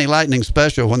that Johnny Lightning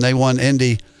special when they won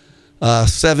Indy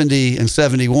 70 and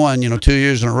 71, 2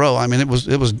 years in a row. I mean, it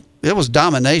was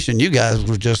domination. You guys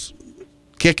were just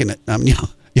kicking it. I mean,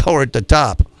 y'all were at the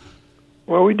top.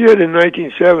 Well, we did in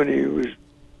 1970. It was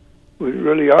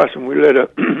really awesome. We led I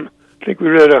think we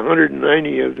led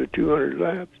 190 of the 200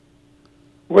 laps.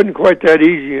 It wasn't quite that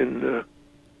easy in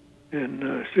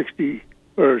 60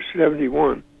 or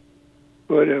 71,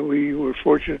 but we were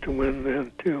fortunate to win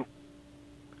then too.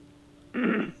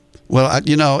 Well,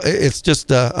 it's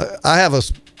just I have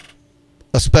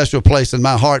a special place in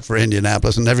my heart for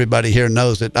Indianapolis, and everybody here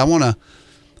knows it. I want to,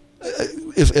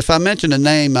 if I mention a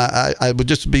name, I would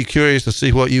just be curious to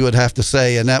see what you would have to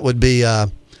say, and that would be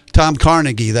Tom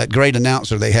Carnegie, that great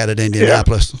announcer they had at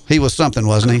Indianapolis. Yeah. He was something,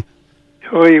 wasn't he?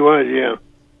 Oh, he was, yeah.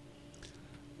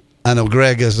 I know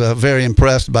Greg is very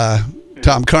impressed by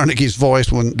Tom Carnegie's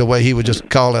voice when the way he would just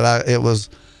call it. There was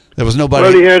nobody.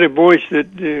 Well, he had a voice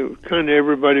that kind of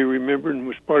everybody remembered and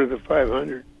was part of the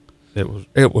 500.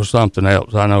 It was something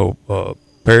else. I know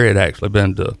Perry had actually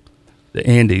been to the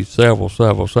Indy several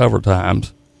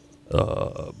times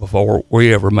before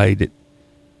we ever made it,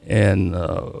 and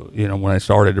when they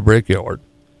started the Brickyard,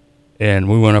 and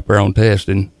we went up there on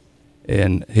testing,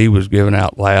 and he was giving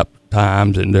out lap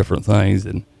times and different things,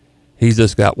 and he's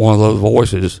just got one of those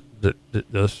voices that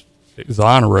just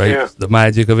exonerates the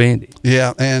magic of Indy.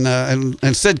 Yeah,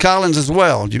 and Sid Collins as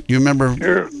well. You remember?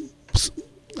 Sure.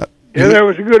 Yeah, that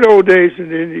was the good old days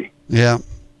in Indy. Yeah.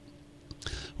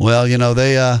 Well,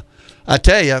 I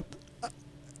tell you,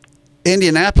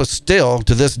 Indianapolis still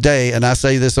to this day, and I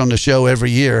say this on the show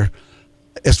every year,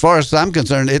 as far as I'm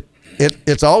concerned,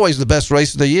 it's always the best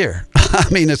race of the year. I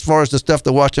mean, as far as the stuff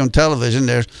to watch on television,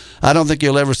 I don't think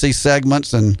you'll ever see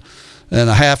segments and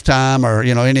a halftime or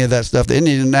any of that stuff. The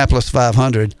Indianapolis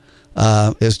 500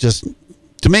 is just,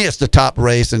 to me, it's the top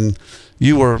race, and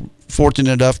you were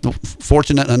fortunate enough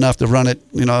to run it,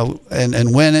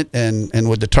 and win it, and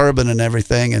with the turbine and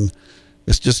everything, and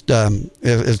it's just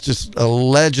a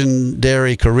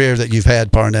legendary career that you've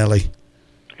had, Parnelli.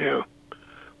 Yeah.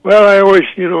 Well, I always,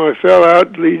 I fell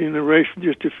out leading the race with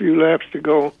just a few laps to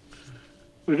go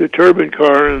with the turbine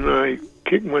car, and I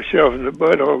kicked myself in the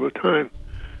butt all the time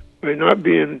by not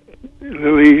being a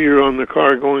little easier on the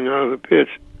car going out of the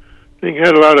pits. The thing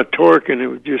had a lot of torque, and it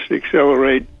would just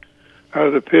accelerate out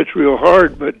of the pits real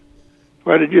hard, but if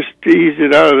I'd have just eased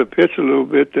it out of the pits a little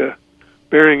bit, the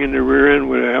bearing in the rear end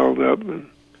would have held up, and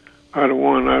I'd have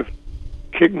won. I've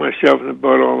kicked myself in the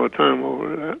butt all the time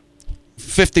over that.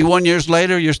 51 years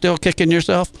later, you're still kicking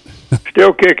yourself?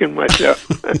 Still kicking myself.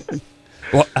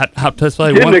 Well, I have to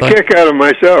say getting one thing. Getting a kick out of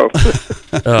myself.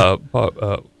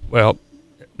 Well,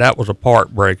 that was a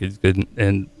part breakage,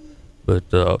 but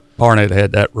Parnell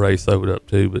had that race over up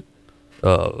too. But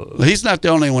he's not the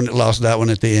only one that lost that one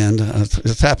at the end.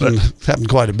 It's happened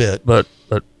quite a bit. But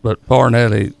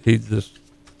Parnell,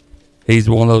 he's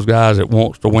one of those guys that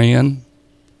wants to win,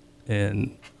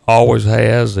 and always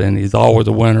has, and he's always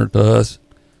a winner to us,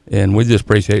 and we just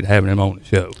appreciate having him on the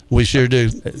show. We sure do.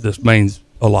 This means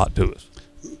a lot to us.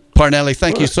 Parnelli,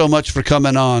 thank you so much for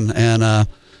coming on, and I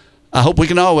hope we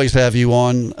can always have you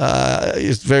on.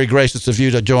 It's very gracious of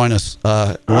you to join us.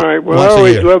 All right. Well, I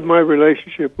always loved my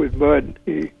relationship with Bud.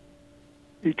 He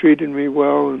treated me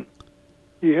well, and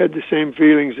he had the same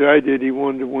feelings that I did. He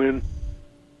wanted to win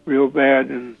real bad,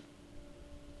 and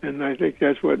I think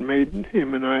that's what made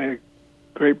him and I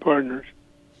great partners.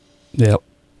 Yep.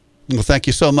 Well, thank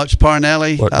you so much,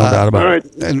 Parnelli. No doubt about it. All right.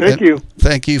 Thank you.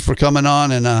 Thank you for coming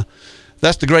on, and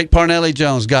that's the great Parnelli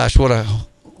Jones. Gosh,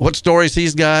 what stories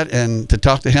he's got, and to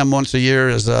talk to him once a year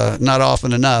is not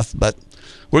often enough. But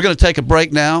we're going to take a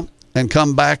break now and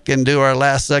come back and do our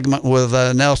last segment with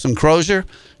Nelson Crozier.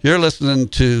 You're listening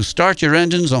to Start Your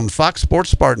Engines on Fox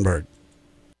Sports Spartanburg.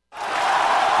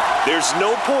 There's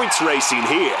no points racing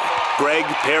here. Greg,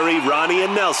 Perry, Ronnie,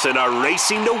 and Nelson are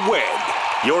racing to win.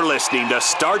 You're listening to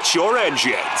Start Your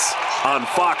Engines on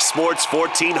Fox Sports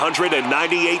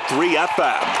 1498.3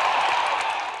 FM.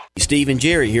 Steve and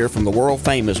Jerry here from the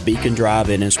world-famous Beacon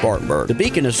Drive-In in Spartanburg. The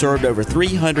Beacon has served over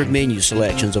 300 menu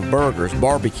selections of burgers,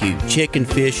 barbecue, chicken,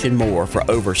 fish, and more for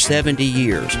over 70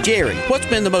 years. Jerry, what's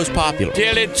been the most popular?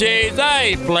 Chili cheese,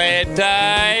 flat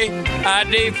tie. I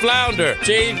do flounder.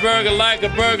 Cheeseburger like a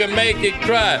burger, make it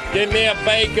cry. Give me a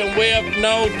bacon with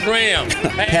no trim.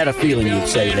 Had a feeling you'd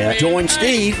say that. Join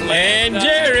Steve and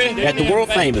Jerry at the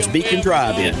world-famous Beacon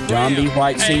Drive-In, John B.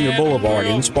 White Sr. Boulevard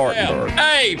in Spartanburg.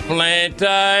 safe,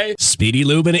 Plenty. Speedy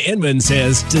Lube in Inman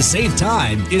says to save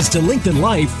time is to lengthen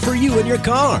life for you and your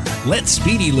car. Let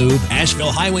Speedy Lube,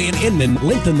 Asheville Highway in Inman,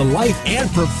 lengthen the life and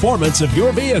performance of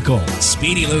your vehicle.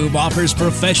 Speedy Lube offers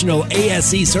professional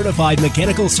ASE certified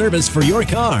mechanical service for your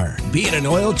car. Be it an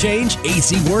oil change,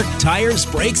 AC work, tires,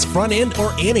 brakes, front end,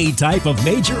 or any type of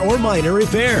major or minor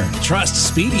repair. Trust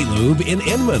Speedy Lube in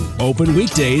Inman. Open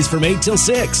weekdays from 8 till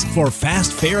 6. For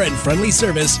fast, fair, and friendly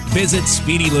service, visit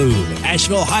Speedy Lube,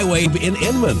 Asheville Highway in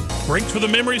Inman. Frank's for the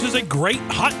Memories is a great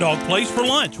hot dog place for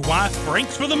lunch. Why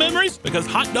Frank's for the Memories? Because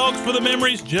hot dogs for the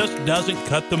Memories just doesn't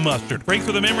cut the mustard. Frank's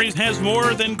for the Memories has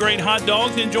more than great hot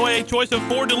dogs. Enjoy a choice of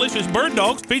 4 delicious bird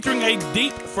dogs featuring a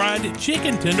deep-fried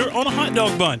chicken tender on a hot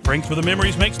dog bun. Frank's for the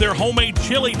Memories makes their homemade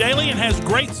chili daily and has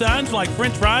great sides like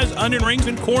french fries, onion rings,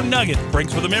 and corn nuggets.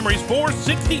 Frank's for the Memories,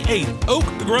 468 Oak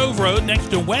Grove Road next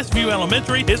to Westview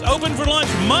Elementary, is open for lunch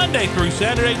Monday through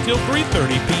Saturday till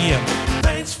 3:30 p.m.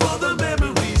 Thanks for the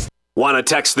memories. Want to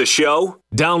text the show?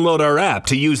 Download our app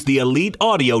to use the Elite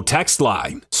Audio text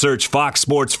line. Search Fox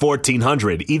Sports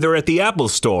 1400 either at the Apple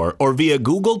Store or via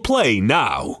Google Play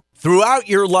now. Throughout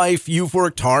your life, you've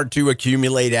worked hard to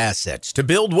accumulate assets, to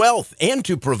build wealth, and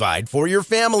to provide for your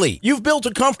family. You've built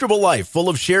a comfortable life full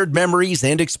of shared memories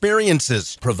and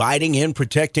experiences. Providing and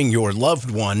protecting your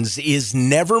loved ones is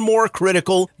never more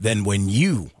critical than when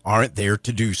you aren't there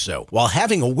to do so. While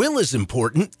having a will is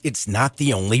important, it's not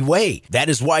the only way. That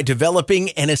is why developing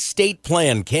an estate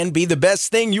plan can be the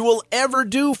best thing you will ever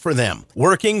do for them.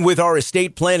 Working with our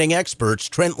estate planning experts,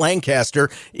 Trent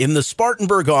Lancaster, in the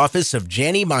Spartanburg office of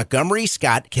Janney Montgomery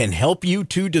Scott, can help you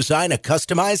to design a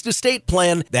customized estate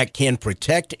plan that can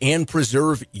protect and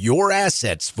preserve your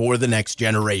assets for the next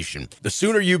generation. The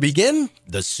sooner you begin,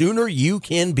 the sooner you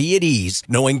can be at ease,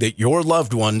 knowing that your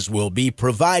loved ones will be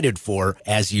provided for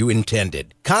as you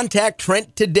intended. Contact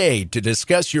Trent today to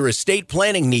discuss your estate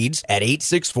planning needs at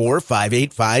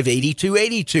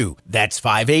 864-585-8282. That's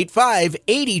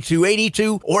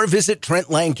 585-8282, or visit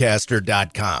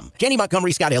TrentLancaster.com. Janney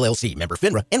Montgomery Scott LLC, member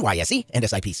FINRA, NYSE, and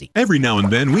SIPC. Every now and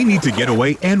then, we need to get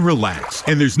away and relax,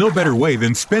 and there's no better way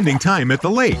than spending time at the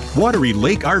lake. Watery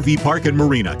Lake RV Park and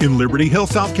Marina in Liberty Hill,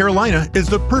 South Carolina is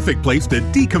the perfect place to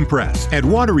decompress. At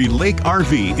Watery Lake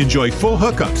RV, enjoy full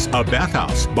hookups, a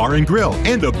bathhouse, bar and grill,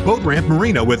 and a boat ramp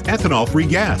marina with ethanol-free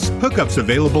gas. Hookups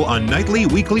available on nightly,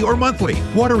 weekly, or monthly.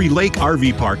 Watery Lake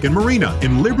RV Park and Marina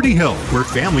in Liberty Hill, where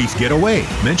families get away.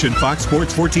 Mention Fox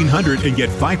Sports 1400 and get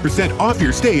 5% off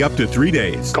your stay up to 3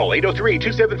 days. Call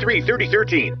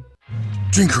 803-273-3013.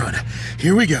 Drink run.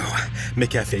 Here we go.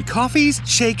 McCafe coffees,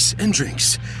 shakes, and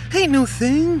drinks. Ain't no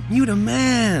thing. You the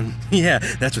man. Yeah,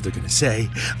 that's what they're gonna say.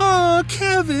 Oh,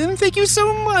 Kevin, thank you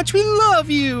so much. We love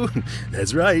you.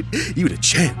 That's right. You the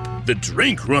champ. The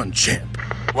drink run champ.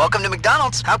 Welcome to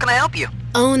McDonald's. How can I help you?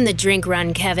 Own the drink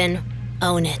run, Kevin.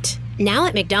 Own it. Now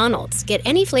at McDonald's, get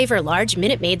any flavor large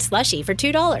Minute Maid slushie for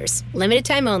 $2. Limited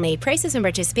time only. Prices and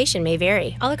participation may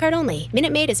vary. A la carte only.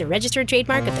 Minute Maid is a registered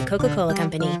trademark of the Coca-Cola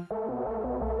Company.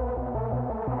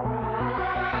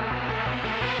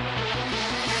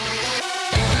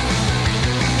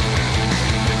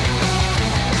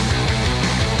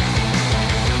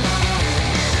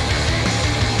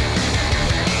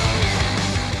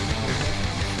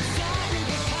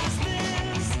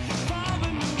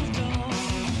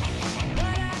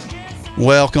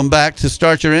 Welcome back to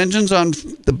Start Your Engines on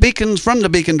the Beacons from the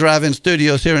Beacon Drive-In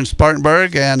Studios here in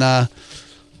Spartanburg, and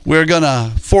we're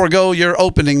gonna forego your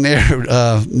opening there,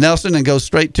 Nelson, and go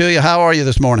straight to you. How are you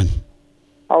this morning?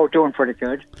 Oh, doing pretty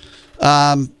good.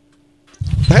 I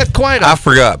had quite I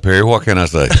forgot, Perry. What can I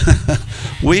say?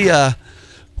 We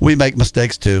make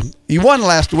mistakes too. You won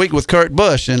last week with Kurt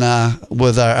Busch and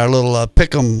with our little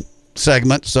Pick'em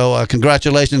segment, so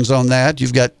congratulations on that.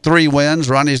 You've got 3 wins.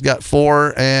 Ronnie's got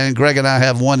 4, and Greg and I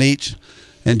have 1 each,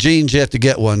 and Gene's yet to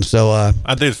get one. So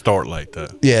I did start late though.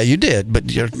 Yeah, you did,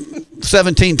 but you're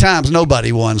 17 times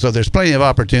nobody won, so there's plenty of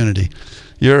opportunity.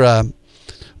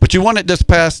 But you won it this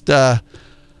past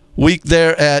week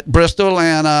there at Bristol,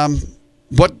 and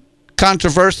what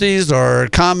controversies or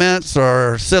comments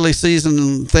or silly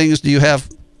season things do you have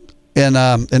in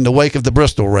the wake of the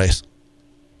Bristol race?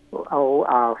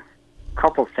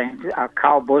 Couple things.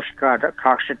 Kyle Busch got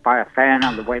accosted by a fan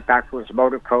on the way back to his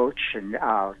motor coach, and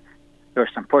there was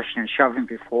some pushing and shoving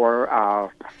before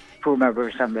crew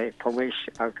members and the police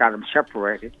got him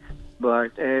separated.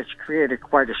 But it's created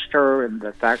quite a stir in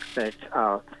the fact that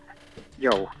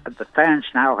the fans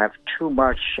now have too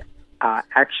much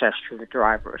access to the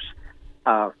drivers.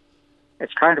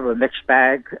 It's kind of a mixed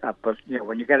bag, but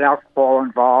when you get alcohol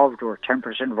involved or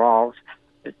tempers involved,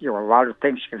 a lot of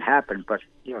things can happen, but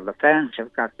the fans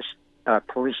have got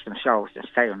police themselves and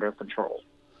stay under control.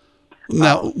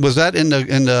 Now, was that in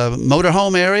the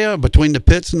motorhome area, between the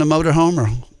pits and the motorhome, or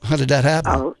how did that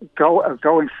happen?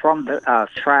 Going from the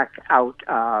track out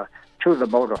to the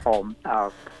motorhome,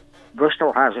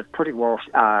 Bristol has it pretty well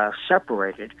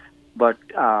separated, but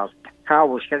Kyle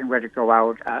was getting ready to go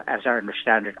out, as I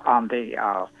understand it, on the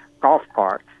golf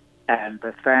cart, and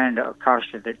the fan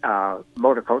accosted the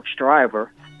motor coach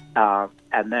driver,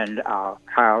 and then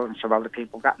Kyle and some other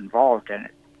people got involved in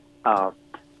it.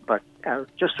 But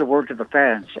just a word to the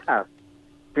fans: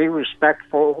 be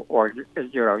respectful, or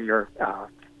your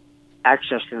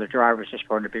access to the drivers is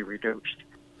going to be reduced.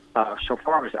 So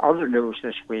far as other news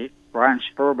this week, Brian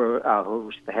Sperber,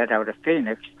 who's the head out of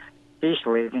Phoenix, he's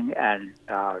leaving, and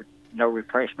no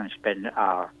replacement's been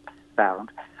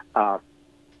found.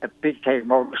 BK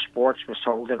Motorsports was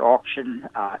sold at auction,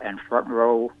 and Front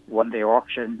Row won the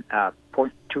auction,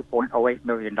 $2.08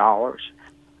 million.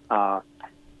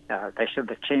 They said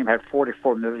the team had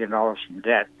 $44 million in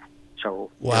debt,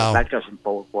 so wow. That doesn't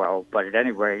bode well. But at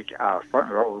any rate, Front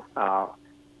Row,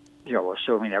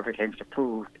 assuming everything's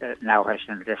approved, now has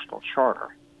an additional charter.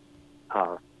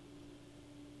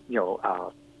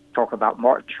 Talk about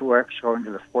Martin Truex going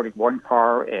to the 41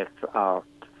 car if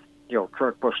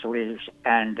Kurt Busch leaves,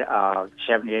 and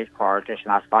 78 car does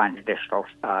not find additional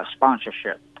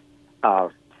sponsorship.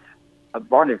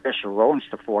 Barney Fisher owns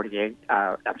the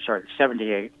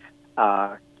 78,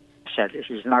 said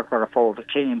he's not going to fold the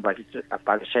team, but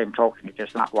by the same token, he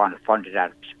does not want to fund it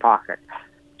out of his pocket.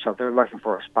 So they're looking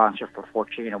for a sponsor for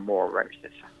 14 or more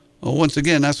races. Well, once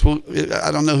again, that's what,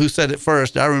 I don't know who said it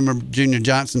first. I remember Junior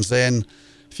Johnson saying,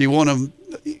 if you want to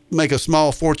make a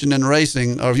small fortune in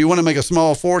racing, or if you want to make a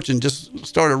small fortune, just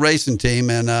start a racing team,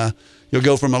 and you'll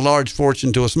go from a large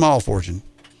fortune to a small fortune.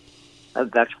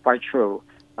 That's quite true.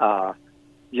 And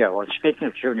speaking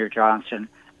of Junior Johnson,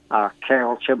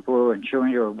 Carol Chimplew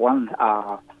Jr. won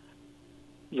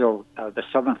the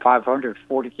Southern 500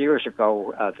 40 years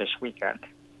ago this weekend.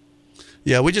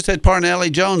 Yeah, we just had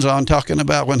Parnelli Jones on talking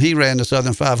about when he ran the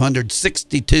Southern 500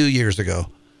 62 years ago.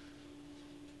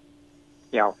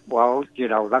 Yeah, well,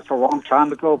 that's a long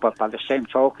time ago, but by the same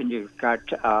token, you've got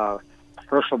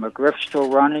Herschel McGriff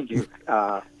still running. You've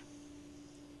got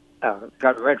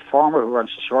Red Farmer, who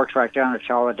runs the short track down at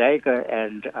Talladega,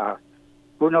 and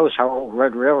who knows how old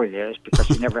Red really is, because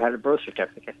he never had a birth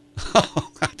certificate.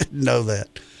 I didn't know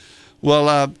that.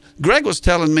 Well, Greg was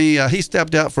telling me, he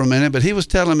stepped out for a minute, but he was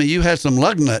telling me you had some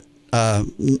lug nut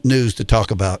news to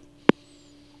talk about.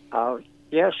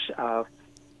 Yes.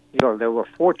 There were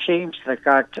 4 teams that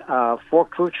got 4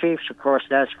 crew chiefs across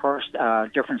NASCAR's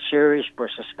different series were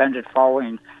suspended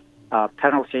following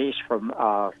penalties from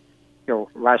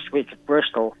last week at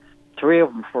Bristol. 3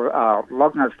 of them for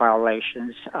lug nut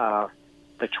violations.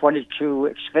 The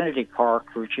 22 Xfinity car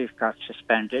crew chief got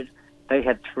suspended. They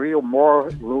had 3 or more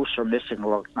loose or missing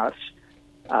lug nuts.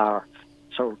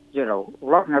 So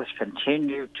lug nuts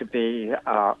continue to be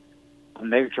a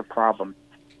major problem.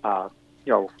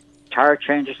 Tire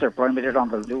changes, they're blaming it on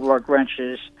the new lug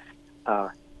wrenches.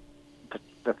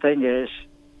 The thing is,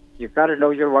 you've got to know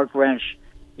your lug wrench.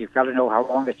 You've got to know how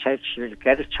long it takes you to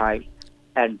get it tight.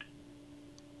 And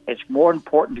it's more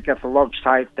important to get the lugs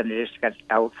tight than it is to get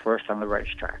out first on the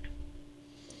racetrack.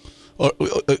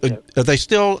 Are they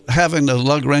still having the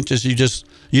lug wrenches? You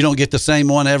don't get the same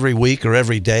one every week or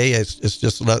every day. It's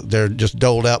just they're just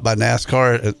doled out by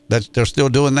NASCAR. They're still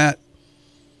doing that.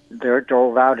 They're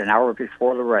doled out an hour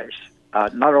before the race.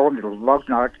 Not only the lug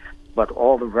nut, but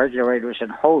all the regulators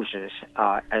and hoses,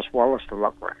 as well as the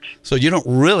lug wrench. So you don't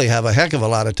really have a heck of a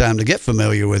lot of time to get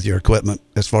familiar with your equipment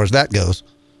as far as that goes.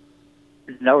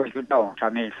 No, you don't. I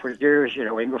mean, for years,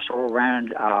 Ingersoll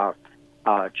ran,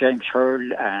 James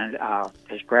Hurd and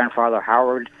his grandfather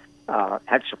Howard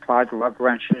had supplied the lug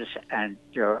wrenches, and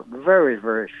very,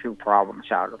 very few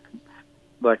problems out of them.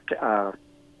 But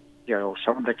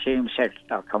some of the teams had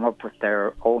come up with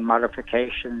their own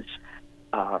modifications,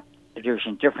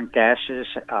 using different gases,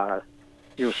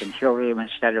 using helium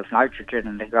instead of nitrogen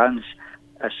in the guns.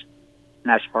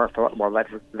 NASCAR thought, well,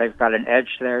 they've got an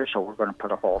edge there, so we're going to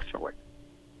put a hole through it.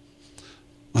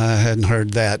 I hadn't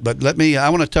heard that, but I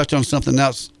want to touch on something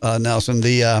else, Nelson.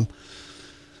 The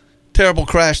terrible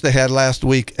crash they had last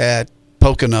week at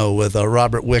Pocono with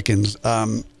Robert Wickens.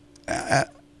 I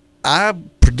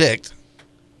predict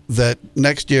that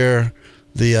next year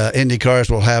the Indy cars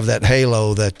will have that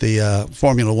halo that the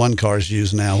Formula One cars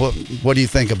use now. What do you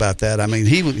think about that? I mean,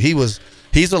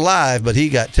 he's alive, but he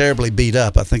got terribly beat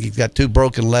up. I think he's got 2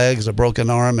 broken legs, a broken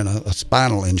arm, and a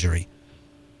spinal injury.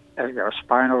 a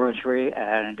spinal injury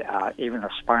and even a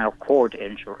spinal cord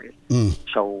injury.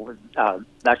 So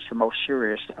that's the most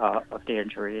serious of the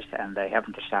injuries, and they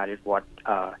haven't decided what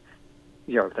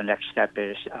the next step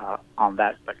is on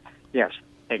that. But yes,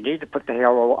 they need to put the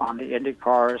halo on the Indy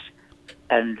cars,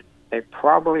 and they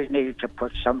probably need to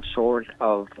put some sort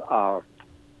of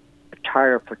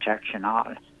tire protection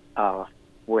on,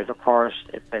 where the cars,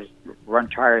 if they run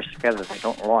tires together, they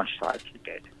don't launch like you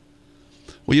did.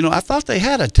 Well, I thought they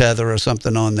had a tether or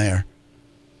something on there.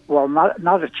 Well,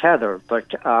 not a tether, but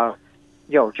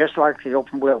just like the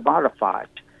open wheel modified.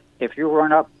 If you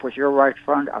run up with your right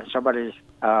front on somebody's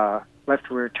left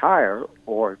rear tire,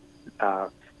 or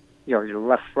your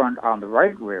left front on the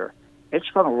right rear, it's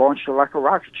going to launch you like a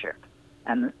rocket ship.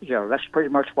 And that's pretty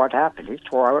much what happened. He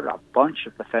tore out a bunch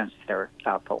of the fence there at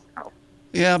South Pocono.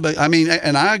 Yeah, but I mean,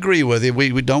 and I agree with you.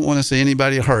 We don't want to see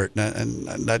anybody hurt,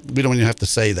 and that, we don't even have to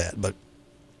say that. But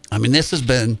I mean, this has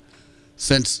been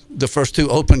since the first two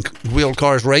open wheel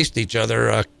cars raced each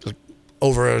other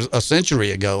over a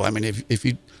century ago. I mean, if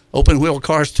you open wheel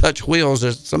cars touch wheels,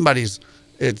 there's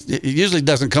it usually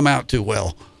doesn't come out too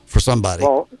well for somebody.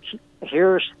 Well,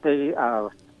 here's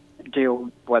the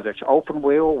deal: whether it's open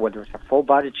wheel, whether it's a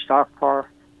full-bodied stock car,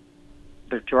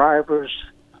 the drivers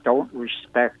don't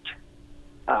respect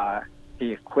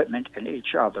the equipment and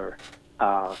each other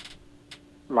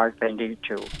like they need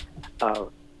to.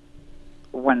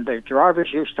 When the drivers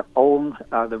used to own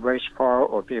the race car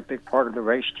or be a big part of the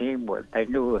race team, where they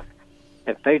knew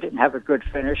if they didn't have a good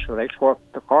finish or they tore up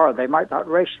the car, they might not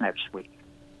race next week.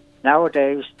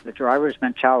 Nowadays, the driver's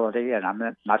mentality, and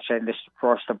I'm not saying this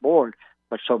across the board,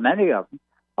 but so many of them,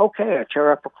 okay, I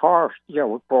tear up a car,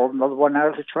 we'll pull another one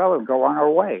out of the trailer and go on our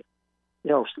way.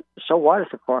 So what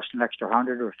if it costs an extra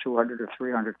 $100,000 or $200,000 or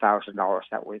 $300,000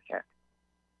 that weekend?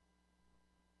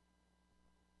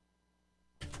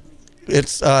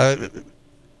 It's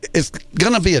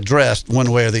going to be addressed one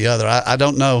way or the other. I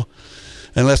don't know,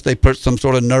 unless they put some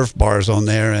sort of Nerf bars on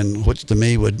there, and which to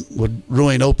me would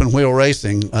ruin open wheel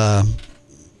racing.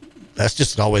 That's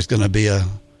just always going to be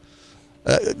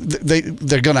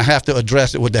they're going to have to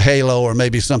address it with the halo or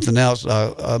maybe something else,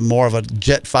 more of a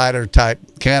jet fighter type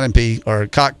canopy or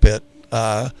cockpit.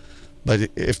 But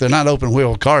if they're not open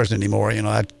wheel cars anymore,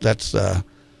 that's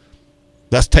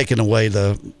taking away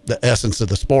the essence of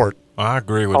the sport. I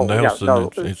agree with Nelson.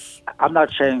 Yeah, I'm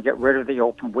not saying get rid of the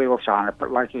open wheels on it,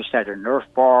 but like you said, a Nerf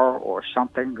bar or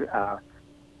something, that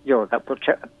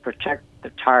protect the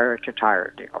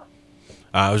tire-to-tire deal.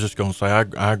 I was just going to say,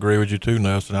 I agree with you too,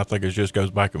 Nelson. I think it just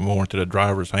goes back more into the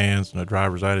driver's hands and the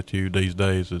driver's attitude these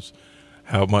days is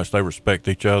how much they respect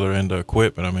each other and the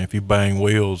equipment. I mean, if you bang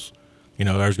wheels,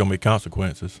 there's going to be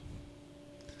consequences.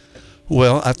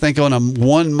 Well, I think on a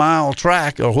 1 mile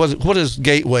track, or what is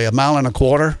Gateway, 1.25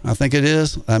 miles? I think it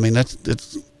is. I mean, that's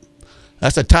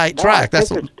a tight track. I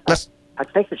think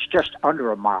it's just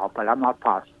under a mile, but I'm not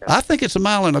positive. I think it's 1.25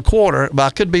 miles, but I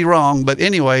could be wrong. But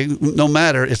anyway, no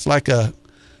matter. It's like a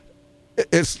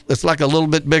little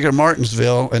bit bigger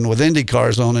Martinsville, and with Indy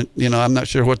cars on it, I'm not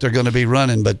sure what they're going to be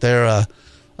running, but they're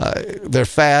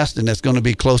fast, and it's going to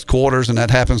be close quarters, and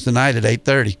that happens tonight at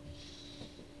 8:30.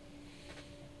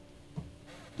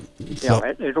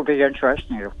 Yeah, it'll be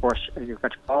interesting. Of course, you've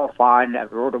got to qualify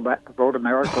at Road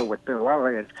America with Bill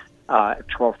Elliott at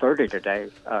 12:30 today.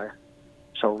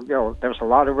 So, there's a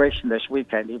lot of racing this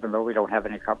weekend, even though we don't have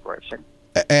any cup racing.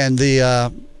 And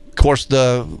of course,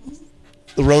 the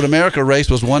Road America race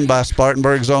was won by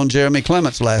Spartanburg's own Jeremy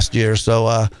Clements last year.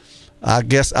 So I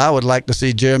guess I would like to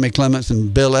see Jeremy Clements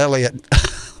and Bill Elliott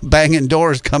banging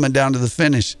doors coming down to the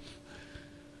finish.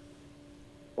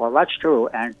 Well, that's true,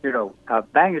 and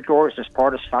banging doors is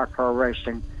part of stock car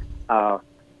racing, but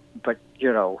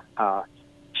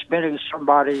spinning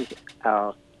somebody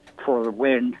for the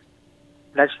win,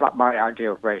 that's not my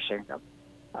idea of racing.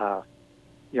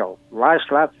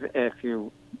 Last lap, if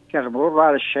you get them a little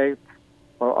out of shape,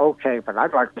 well, okay, but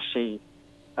I'd like to see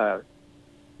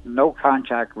no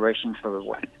contact racing for the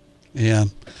win. Yeah,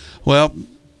 well,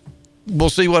 we'll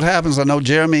see what happens. I know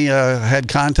Jeremy had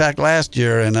contact last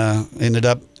year and ended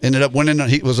up winning.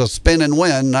 He was a spin and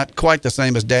win, not quite the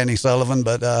same as Danny Sullivan,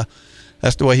 but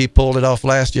that's the way he pulled it off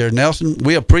last year. Nelson,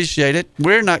 we appreciate it.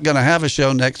 We're not going to have a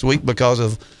show next week because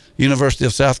of University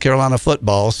of South Carolina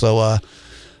football. So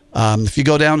if you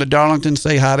go down to Darlington,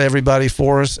 say hi to everybody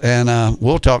for us, and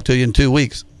we'll talk to you in 2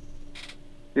 weeks.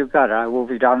 You've got it. I will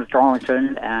be down at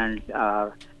Darlington, and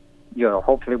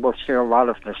hopefully we'll see a lot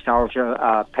of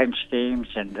nostalgia paint schemes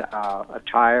and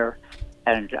attire,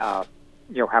 and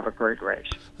you'll have a great race.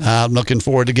 I'm looking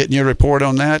forward to getting your report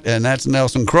on that, and that's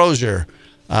Nelson Crozier,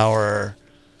 our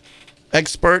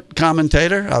expert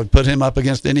commentator. I would put him up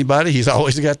against anybody. He's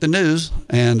always got the news.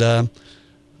 And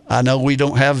I know we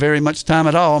don't have very much time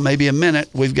at all, maybe a minute.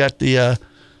 We've got of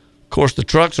course, the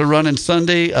trucks are running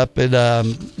Sunday up at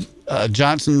the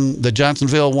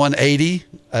Johnsonville 180.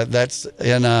 That's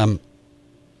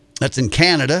in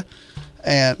Canada.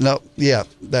 And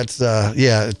that's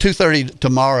 2:30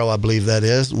 tomorrow, I believe that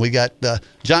is. We got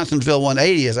Johnsonville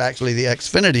 180 is actually the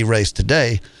Xfinity race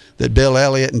today that Bill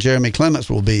Elliott and Jeremy Clements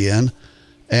will be in.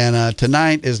 And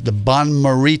tonight is the Bon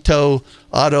Marito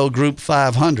Auto Group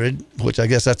 500, which I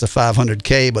guess that's a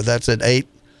 500K, but that's at 8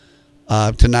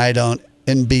 tonight on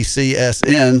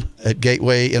NBCSN at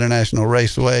Gateway International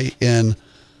Raceway in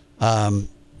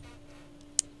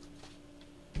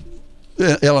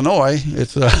Illinois.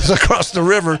 It's across the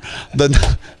river.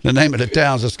 The name of the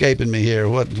town's escaping me here.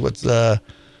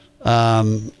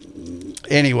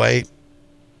 Anyway,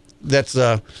 that's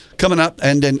coming up.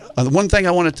 And then one thing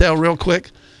I want to tell real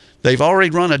quick, they've already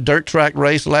run a dirt track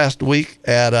race last week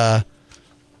at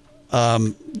the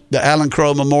Alan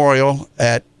Crow Memorial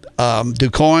at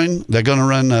DuQuoin. They're going to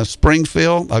run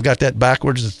Springfield. I've got that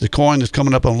backwards. It's DuQuoin that's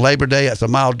coming up on Labor Day. It's a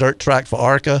mile dirt track for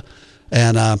ARCA.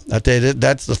 And I tell you,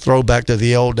 that's the throwback to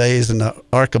the old days, and the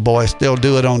ARCA boys still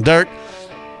do it on dirt.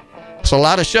 It's a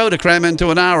lot of show to cram into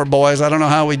an hour, boys. I don't know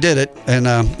how we did it. And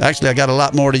actually, I got a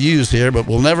lot more to use here, but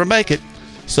we'll never make it.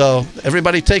 So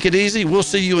everybody take it easy. We'll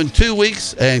see you in 2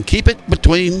 weeks, and keep it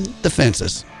between the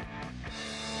fences.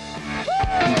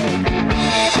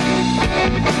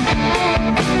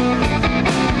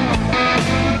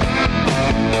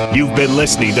 You've been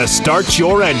listening to Start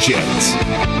Your Engines.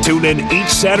 Tune in each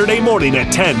Saturday morning at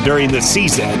 10 during the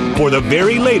season for the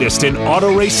very latest in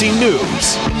auto racing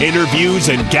news, interviews,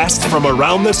 and guests from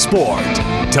around the sport.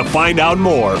 To find out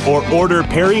more or order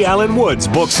Perry Allen Wood's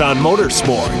books on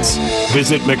motorsports,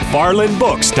 visit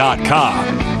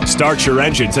McFarlandBooks.com. Start Your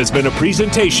Engines has been a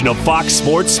presentation of Fox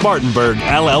Sports Spartanburg,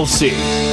 LLC.